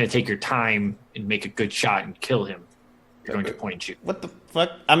 You're not going to take your time and make a good shot and kill him. You're going to point and shoot. What the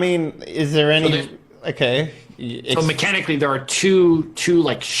fuck? I mean, is there any... Okay. So mechanically, there are two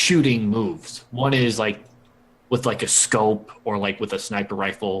like shooting moves. One is like with like a scope or like with a sniper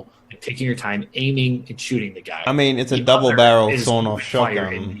rifle, like taking your time, aiming and shooting the guy. I mean, it's a The double other barrel is sawn off open fire,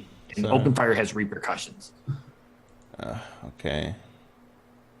 shotgun. and so- open fire has repercussions. Okay.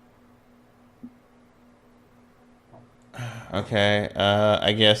 Okay.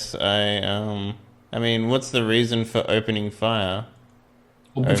 I guess I mean, what's the reason for opening fire?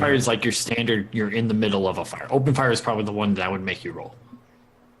 Open fire is like your standard. You're in the middle of a fire. Open fire is probably the one that would make you roll.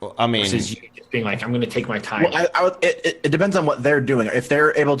 Well, I mean, Versus you just being like, I'm going to take my time. Well, I would, it depends on what they're doing. If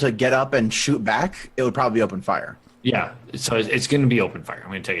they're able to get up and shoot back, it would probably be open fire. Yeah, so it's going to be open fire. I'm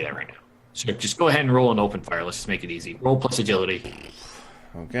going to tell you that right now. So just go ahead and roll an open fire. Let's just make it easy. Roll plus agility.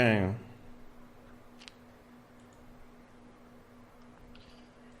 okay.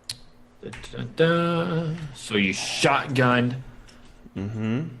 Da, da, da. So you shotgun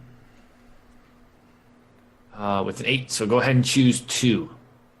Mm-hmm. with an 8. So go ahead and choose 2.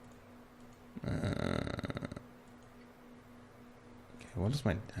 Okay, what is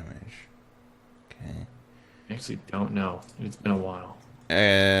my damage? Okay. I actually don't know. It's been a while.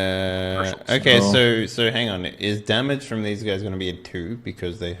 Okay, so hang on. Is damage from these guys going to be a 2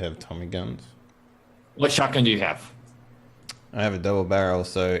 because they have Tommy guns? What shotgun do you have? I have a double barrel,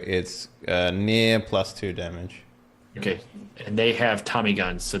 so it's near +2 damage. Okay, and they have Tommy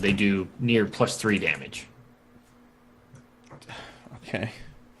guns, so they do near +3 damage. Okay.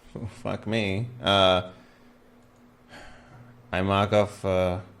 Well, fuck me. I mark off.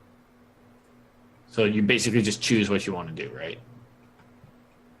 So you basically just choose what you want to do, right?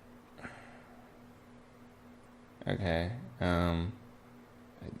 Okay.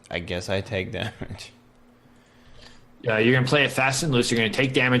 I guess I take damage. You're going to play it fast and loose. You're going to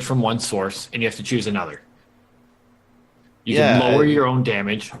take damage from one source, and you have to choose another. You Yeah, can lower your own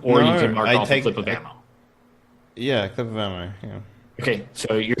damage, or No, you can mark I off take- a clip of ammo. Yeah, clip of ammo. Yeah. Okay,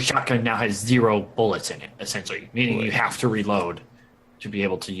 so your shotgun now has 0 bullets in it, essentially, meaning you have to reload to be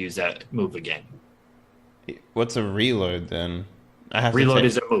able to use that move again. What's a reload then? I have Reload to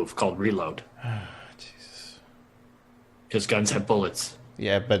is a move called reload, Jesus. because guns have bullets.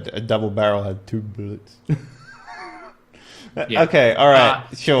 Yeah, but a double barrel had 2 bullets. Yeah. Okay. All right.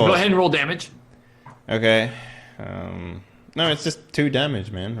 Sure. Go ahead and roll damage. Okay. No, it's just 2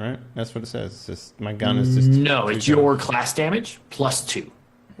 damage, man. Right? That's what it says. It's just my gun is just. No, 2 it's damage. your class damage plus 2.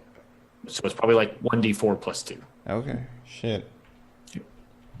 So it's probably like 1d4 plus 2. Okay. Shit.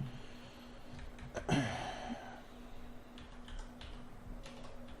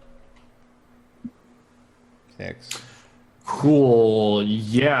 Six. Cool.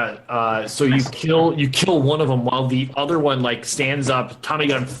 Yeah. So you kill one of them while the other one like stands up, Tommy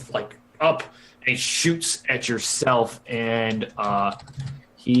gun like up, and he shoots at yourself, and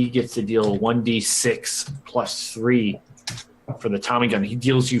he gets to deal 1d6 plus 3 for the Tommy gun. He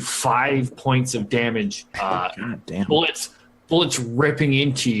deals you 5 points of damage. God damn. Bullets ripping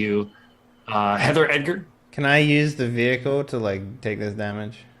into you. Heather, Edgar. Can I use the vehicle to like take this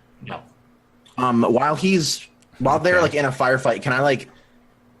damage? No. While they're like in a firefight, can I like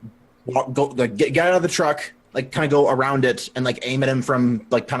get out of the truck, like kind of go around it and like aim at him from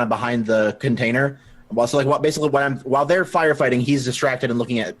like kind of behind the container? Well, so like while they're firefighting, he's distracted and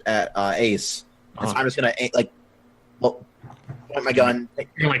looking at Ace. And so I'm just gonna point my gun. You're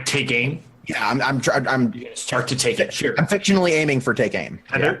gonna like take aim. Yeah, I'm You're gonna start to take it. Sure. I'm fictionally aiming for take aim.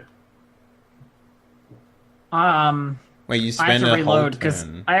 Heather. Wait, you I have spend to a reload whole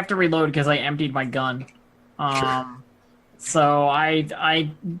because I emptied my gun. So I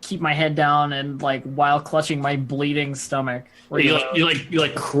keep my head down and like while clutching my bleeding stomach. You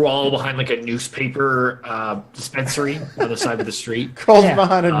crawl behind like a newspaper dispensary on the side of the street. crawls Yeah.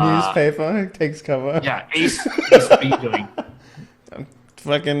 behind a newspaper, takes cover. Yeah, Ace, what are you doing?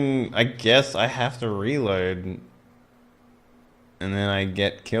 Fucking, I guess I have to reload, and then I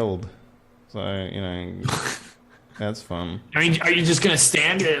get killed. So that's fun. I mean, are you just gonna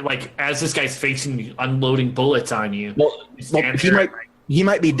stand like as this guy's facing you, unloading bullets on you? Well, You stand he there,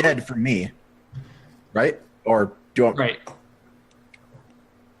 might be dead for me, right? Or do you want? right?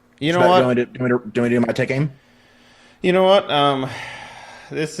 You know Do what? you want to do my take aim? You know what?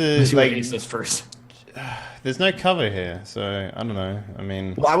 This Let's is see what like Ace does first. there's no cover here, so I don't know. I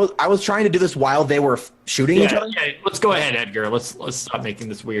mean, Well, I was trying to do this while they were shooting each Yeah, other. yeah, let's go ahead, Edgar. Let's stop making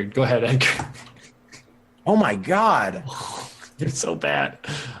this weird. Go ahead, Edgar. Oh my god! You're so bad.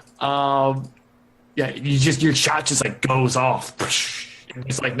 Yeah, your shot just like goes off.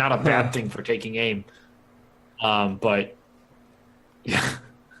 It's like not a bad thing for taking aim. But yeah.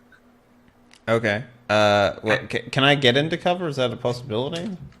 okay. Can I get into cover? Is that a possibility?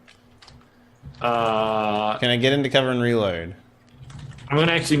 Can I get into cover and reload? I'm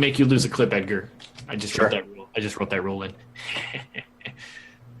gonna actually make you lose a clip, Edgar. I just got that rule. I just wrote that rule in.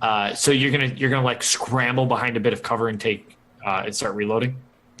 So you're gonna like scramble behind a bit of cover and take and start reloading.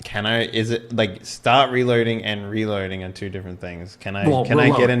 Can I? Is it like start reloading and reloading are two different things? Can I? Well, can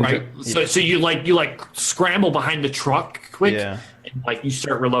I get into? right? So you scramble behind the truck quick, Yeah. and like you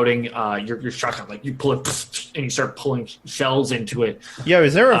start reloading your shotgun. Like you pull it and you start pulling shells into it. Yo,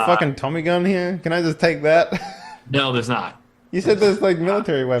 is there a fucking Tommy gun here? Can I just take that? No, there's not. You said there's like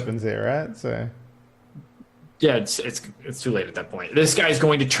military weapons here, right? So. Yeah, it's too late at that point. This guy's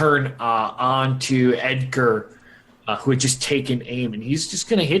going to turn onto Edgar, who had just taken aim, and he's just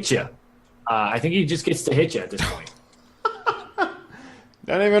going to hit you. I think he just gets to hit you at this point.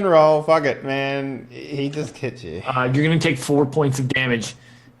 Don't even roll. Fuck it, man. He just hit you. You're going to take 4 points of damage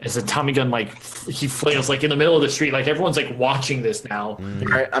as the Tommy gun, like, he flails, like, in the middle of the street. Like, everyone's, like, watching this now. All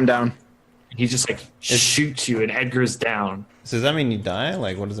right, I'm down. He just, like, shoots you, and Edgar's down. So does that mean you die?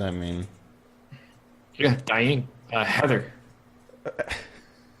 Like, what does that mean? Yeah, dying. Heather.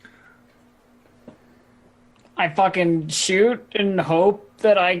 I fucking shoot and hope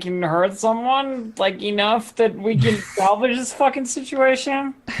that I can hurt someone, like, enough that we can salvage this fucking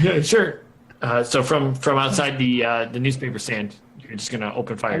situation. Yeah, sure. So from outside the newspaper stand, you're just going to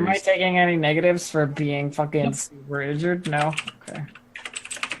open fire. Am I taking any negatives for being fucking super injured? No? Okay.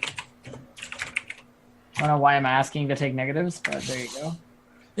 I don't know why I'm asking to take negatives, but there you go.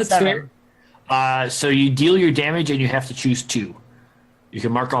 That's 7. fair. So you deal your damage and you have to choose 2. You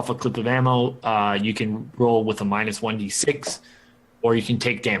can mark off a clip of ammo. You can roll with a minus 1d6, or you can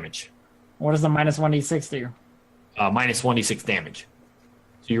take damage. What does the minus 1d6 do? Minus 1d6 damage.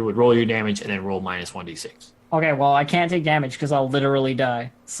 So you would roll your damage and then roll minus 1d6. Okay, well, I can't take damage because I'll literally die.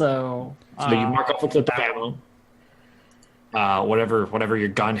 So So you mark off a clip of ammo, whatever your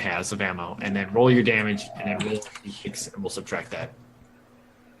gun has of ammo, and then roll your damage, and then roll d6, and we'll subtract that.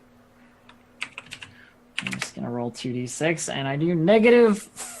 I'm just going to roll 2d6, and I do negative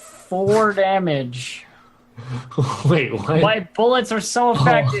 4 damage. Wait, what? My bullets are so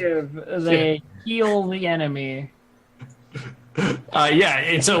effective, they heal the enemy. Yeah,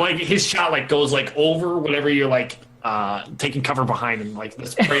 and so like his shot like goes like over whatever you're like taking cover behind, and like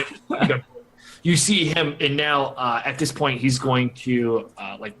this. You see him, and now at this point he's going to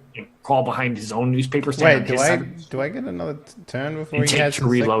crawl behind his own newspaper stand. Wait, do I get another turn before and he take has to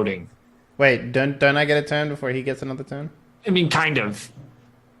reloading? Wait, don't I get a turn before he gets another turn? I mean, kind of.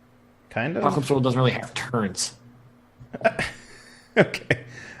 Kind of. Apocalypse World doesn't really have turns. Okay.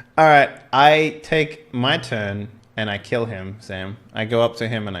 All right. I take my turn and I kill him, Sam. I go up to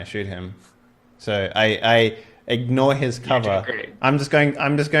him and I shoot him. So I ignore his cover. Great. I'm just going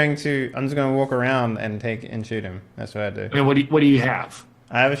to walk around and shoot him. That's what I do. I mean, what do you have?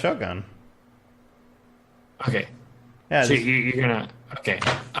 I have a shotgun. Okay. Yeah. So you're gonna. Okay.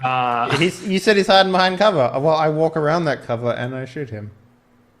 You said he's hiding behind cover. Well, I walk around that cover and I shoot him.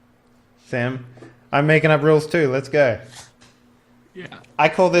 Sam, I'm making up rules too. Let's go. Yeah. I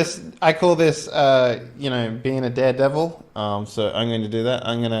call this, being a daredevil. So I'm going to do that.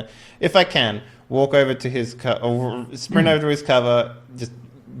 I'm going to, if I can, walk over to his or sprint over to his cover, just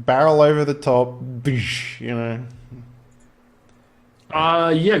barrel over the top, Yeah.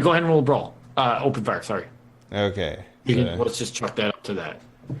 Go ahead and roll a brawl. Open fire. Sorry. Okay. Let's just chuck that up to that.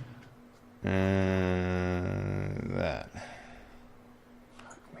 That.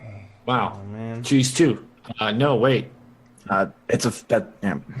 Wow. Oh, man. Choose 2. No, wait. Yeah.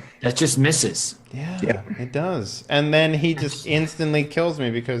 That just misses. Yeah, it does. And then he just instantly kills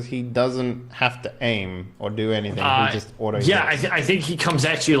me because he doesn't have to aim or do anything. He just auto. Yeah, I think he comes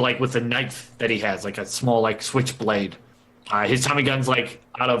at you like with a knife that he has, like a small like switchblade. His Tommy gun's like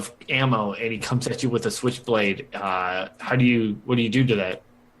out of ammo, and he comes at you with a switchblade. What do you do to that?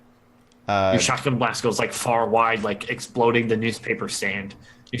 Your shotgun blast goes like far wide, like exploding the newspaper stand.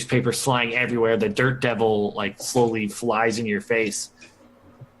 Newspapers flying everywhere. The dirt devil like slowly flies in your face.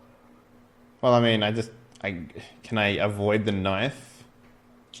 Well, I mean, can I avoid the knife?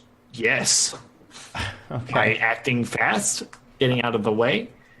 Yes. Okay. By acting fast, getting out of the way.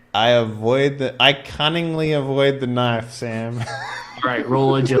 I cunningly avoid the knife, Sam. All right,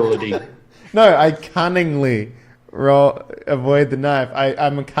 roll agility. No, I cunningly avoid the knife.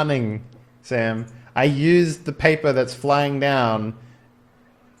 I'm a cunning, Sam. I use the paper that's flying down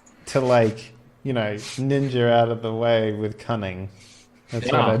to ninja out of the way with cunning.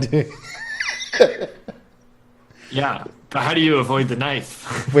 That's what I do. Yeah, but how do you avoid the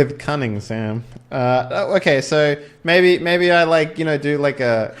knife? With cunning, Sam. Okay, so maybe I do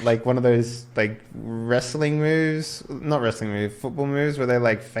like one of those like wrestling moves, not wrestling moves, football moves where they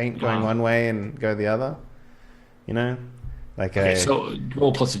like feint going one way and go the other. Okay, so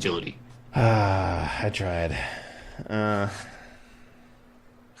roll plus agility. I tried.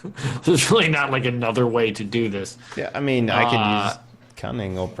 There's really not like another way to do this. Yeah, I mean, I could use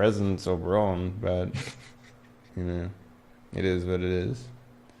cunning or presence or brawn, but you know, it is what it is.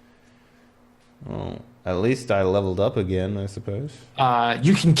 Well, at least I leveled up again, I suppose.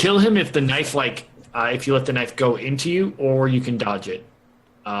 You can kill him if the knife, if you let the knife go into you, or you can dodge it.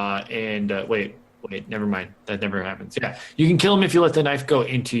 Wait, never mind. That never happens. Yeah, you can kill him if you let the knife go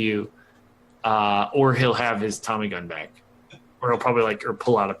into you, or he'll have his Tommy gun back, or he'll probably or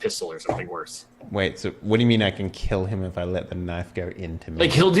pull out a pistol or something worse. Wait, so what do you mean I can kill him if I let the knife go into me?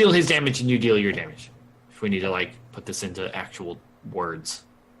 Like he'll deal his damage and you deal your damage. If we need to put this into actual words,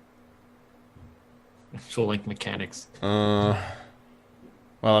 actual mechanics. Well,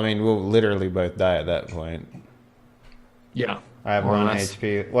 I mean, we'll literally both die at that point. Yeah. I have More or 1 less.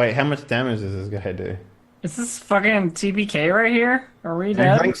 HP. Wait, how much damage does this guy do? Is this fucking TPK right here? Are we I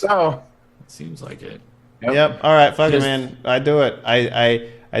dead? think so. Seems like it. Yep. All right, fuck it, Just- man. I do it.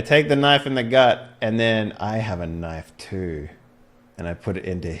 I take the knife in the gut, and then I have a knife too, and I put it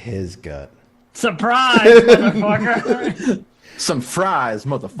into his gut. Surprise, motherfucker! Some fries,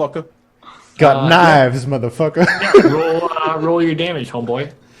 motherfucker. Got knives, motherfucker. Roll your damage,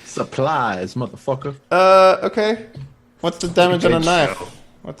 homeboy. Supplies, motherfucker. Okay. What's the damage on a Good knife? show.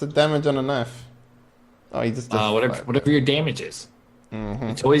 What's the damage on a knife? Oh, you just does Whatever your damage is.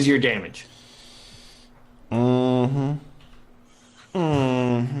 It's always your damage.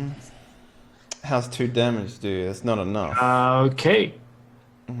 How's 2 damage do? That's not enough. Okay.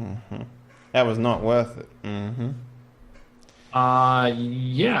 That was not worth it.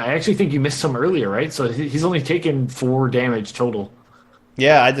 Yeah, I actually think you missed some earlier, right? So he's only taken 4 damage total.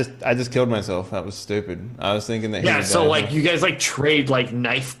 Yeah, I just killed myself. That was stupid. I was thinking that. He Yeah, would so die. you guys trade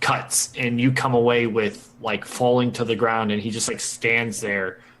knife cuts, and you come away with falling to the ground, and he just stands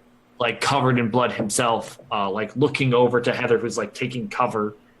there, covered in blood himself, looking over to Heather, who's taking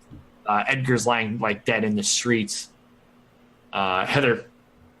cover. Edgar's lying dead in the streets. Heather.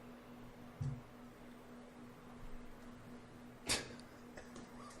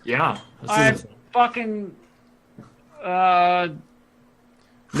 Yeah. I fucking.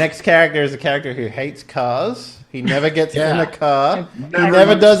 Next character is a character who hates cars. He never gets in Yeah. a car. He Never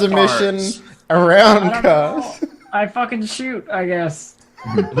never likes does a cars. mission around I don't cars. know. I fucking shoot, I guess.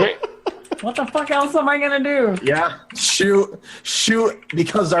 What the fuck else am I gonna do? Yeah, shoot,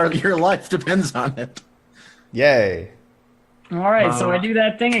 because your life depends on it. Yay. Alright, so I do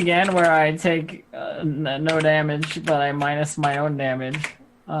that thing again where I take no damage, but I minus my own damage.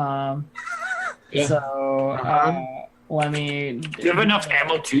 Yeah. So, let me. Do you have enough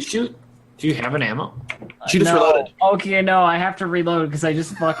ammo to shoot? Do you have an ammo? She just no. reloaded. Okay, no, I have to reload because I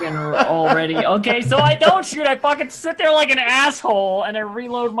just fucking already. Okay, so I don't shoot. I fucking sit there like an asshole and I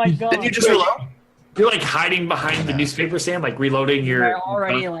reload my gun. Did you just reload? You're hiding behind the newspaper stand, reloading I your.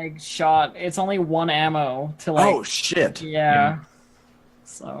 already shot. It's only 1 ammo to Oh shit! Yeah.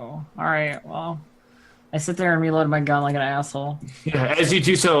 So, all right. Well, I sit there and reload my gun like an asshole. Yeah, as you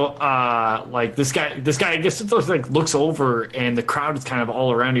do so, this guy, I guess, looks over, and the crowd is kind of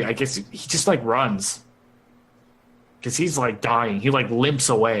all around you. I guess he just runs, because he's dying. He limps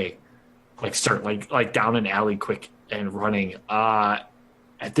away, start down an alley quick and running. At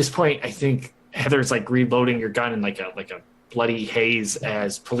this point, I think Heather's reloading your gun in a bloody haze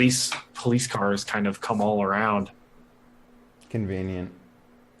as police cars kind of come all around. Convenient.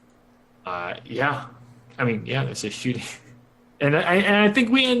 Yeah. I mean, yeah, there's a shooting. And I think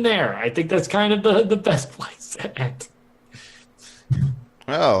we end there. I think that's kind of the best place to end.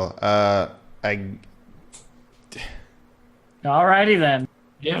 Well, Alrighty then.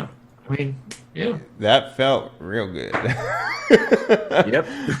 Yeah. I mean, yeah. that felt real good. Yep.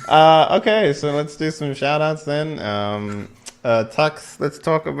 Okay, so let's do some shout outs then. Tux, let's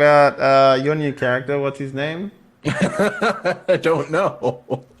talk about your new character. What's his name? I don't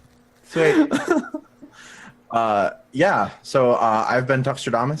know. Sweet. Yeah. So I've been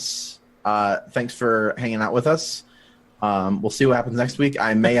Tuxtradamus. Thanks for hanging out with us. We'll see what happens next week.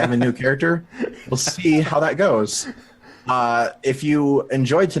 I may have a new character. We'll see how that goes. If you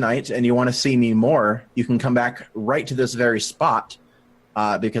enjoyed tonight and you want to see me more, you can come back right to this very spot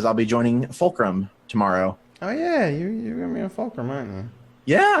because I'll be joining Fulcrum tomorrow. Oh yeah, you're gonna be in Fulcrum, aren't you?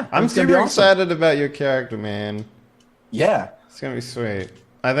 Yeah, I'm it's gonna be super awesome. excited about your character, man. Yeah. It's gonna be sweet.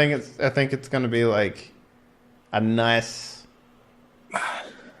 I think it's gonna be a nice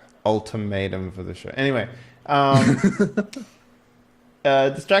ultimatum for the show. Anyway,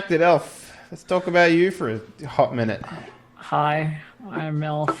 Distracted Elf. Let's talk about you for a hot minute. Hi, I'm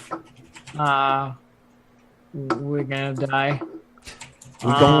Elf. We're gonna die.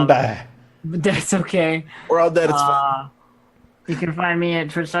 We're gonna die. but that's okay. We're all dead. It's fine. You can find me at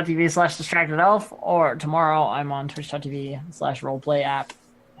twitch.tv/distractedelf, or tomorrow I'm on twitch.tv/roleplayapp,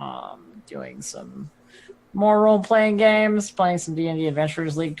 doing some more role-playing games, playing some D&D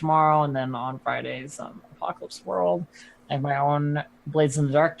Adventurers League tomorrow, and then on Fridays, Apocalypse World. I have my own Blades in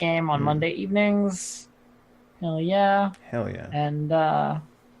the Dark game on Monday evenings. Hell yeah. Hell yeah. And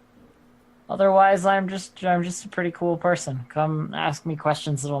otherwise, I'm just a pretty cool person. Come ask me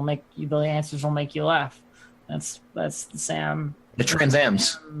questions that'll make you. The answers will make you laugh. That's the Sam. The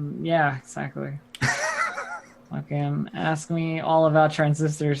Transams. Yeah, exactly. Fucking ask me all about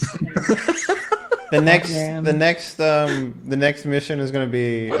transistors. The next mission is going to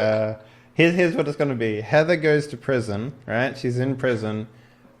be here's what it's going to be. Heather goes to prison, right? She's in prison.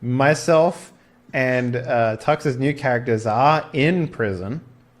 Myself and Tux's new characters are in prison.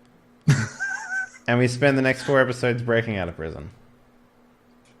 And we spend the next 4 episodes breaking out of prison.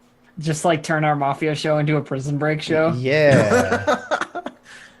 Just like turn our Mafia show into a Prison Break show. Yeah.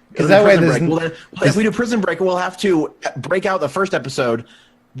 Because that way there's... Well, if we do Prison Break, we'll have to break out the first episode,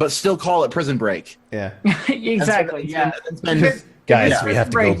 but still call it Prison Break. Yeah. Exactly, yeah. Guys, we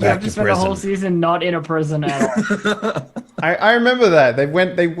have to go You back have to to spend the whole prison. season not in a prison at all. I remember that. They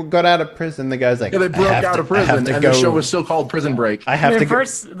got out of prison. The guy's like, Yeah, they broke out of prison, and the show was still called Prison Break. I have to go.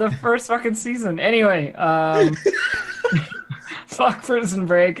 The first fucking season. Anyway, fuck Prison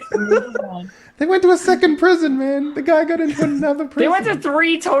Break. Move on. They went to a second prison, man. The guy got into another prison. They went to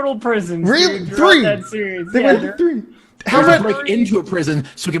 3 total prisons. Really? Dude, throughout 3? That series. They Yeah, went to 3. How There about are break into a prison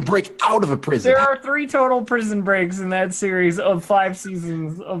so we can break out of a prison? There are 3 total prison breaks in that series of 5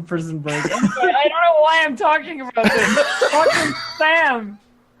 seasons of Prison Break. Anyway, I don't know why I'm talking about this. Fucking Sam.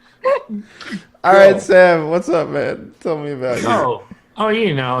 All right, Sam. What's up, man? Tell me about you. Oh,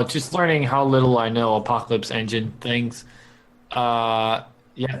 you know, just learning how little I know Apocalypse Engine things.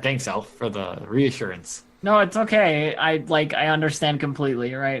 Yeah, thanks, Elf, for the reassurance. No, it's okay. I understand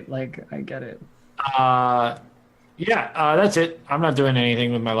completely, right? Like, I get it. Yeah, that's it. I'm not doing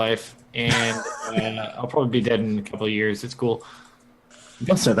anything with my life, and I'll probably be dead in a couple of years. It's cool.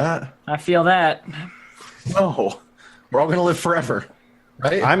 Don't say that. I feel that. No. We're all going to live forever.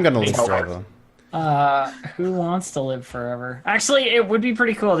 Right? I'm gonna live forever. Who wants to live forever? Actually, it would be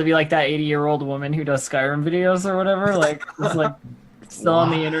pretty cool to be like that 80-year-old woman who does Skyrim videos or whatever. Like, it's like still on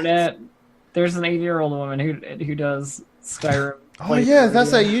the internet. There's an 80-year-old woman who does Skyrim. Oh yeah,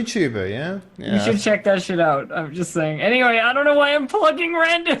 that's a YouTuber. Yeah. You should check that shit out. I'm just saying. Anyway, I don't know why I'm plugging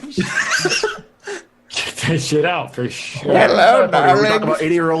random shit. Check that shit out for sure. Hello, We're talking darling. about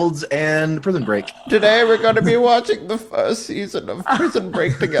 80-year-olds and Prison Break. Today we're going to be watching the first season of Prison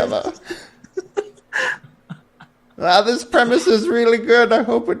Break together. This premise is really good. I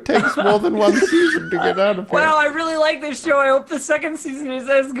hope it takes more than 1 season to get out of here. Wow, I really like this show. I hope the second season is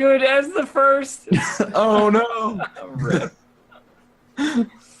as good as the first. Oh, no.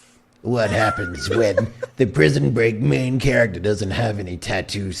 What happens when the Prison Break main character doesn't have any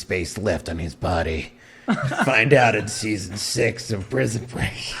tattoo space left on his body? Find out in season 6 of Prison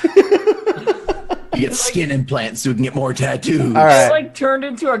Break. You get skin implants so we can get more tattoos. All right. It's like turned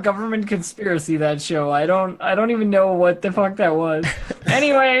into a government conspiracy, that show. I don't even know what the fuck that was.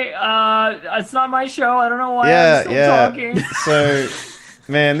 Anyway, it's not my show. I don't know why I'm still talking. So,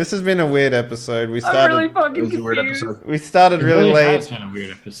 man, this has been a weird episode. We I'm really started. fucking It was a weird confused. episode. We started really late, It's been a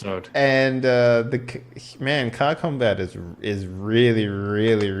weird episode. and car combat is really,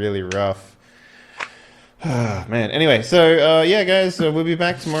 really, really rough. Man. Anyway, so yeah, guys, we'll be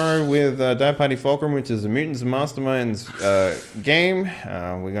back tomorrow with Die Party Fulcrum, which is a Mutants and Masterminds game.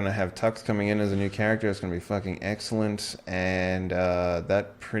 We're gonna have Tux coming in as a new character. It's gonna be fucking excellent, and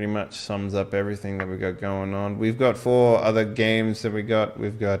that pretty much sums up everything that we got going on. We've got 4 other games that we got.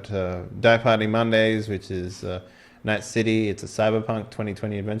 We've got Die Party Mondays, which is Night City. It's a Cyberpunk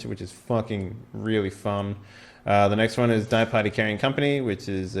 2020 adventure, which is fucking really fun. The next one is Die Party Carrying Company, which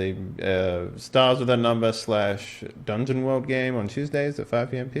is a Stars with a Number / Dungeon World game on Tuesdays at 5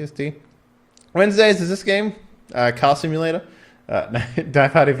 p.m. PST. Wednesdays is this game, Car Simulator. Die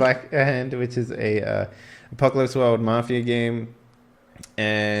Party Black Hand, which is a Apocalypse World Mafia game.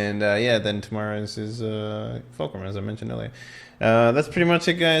 And yeah, then tomorrow's is Fulcrum, as I mentioned earlier. That's pretty much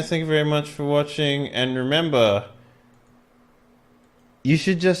it, guys. Thank you very much for watching. And remember, you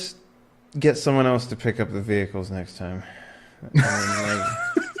should just get someone else to pick up the vehicles next time.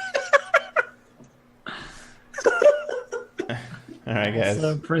 All right,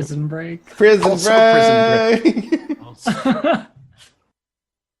 guys. Prison Break. Prison Also Prison Break.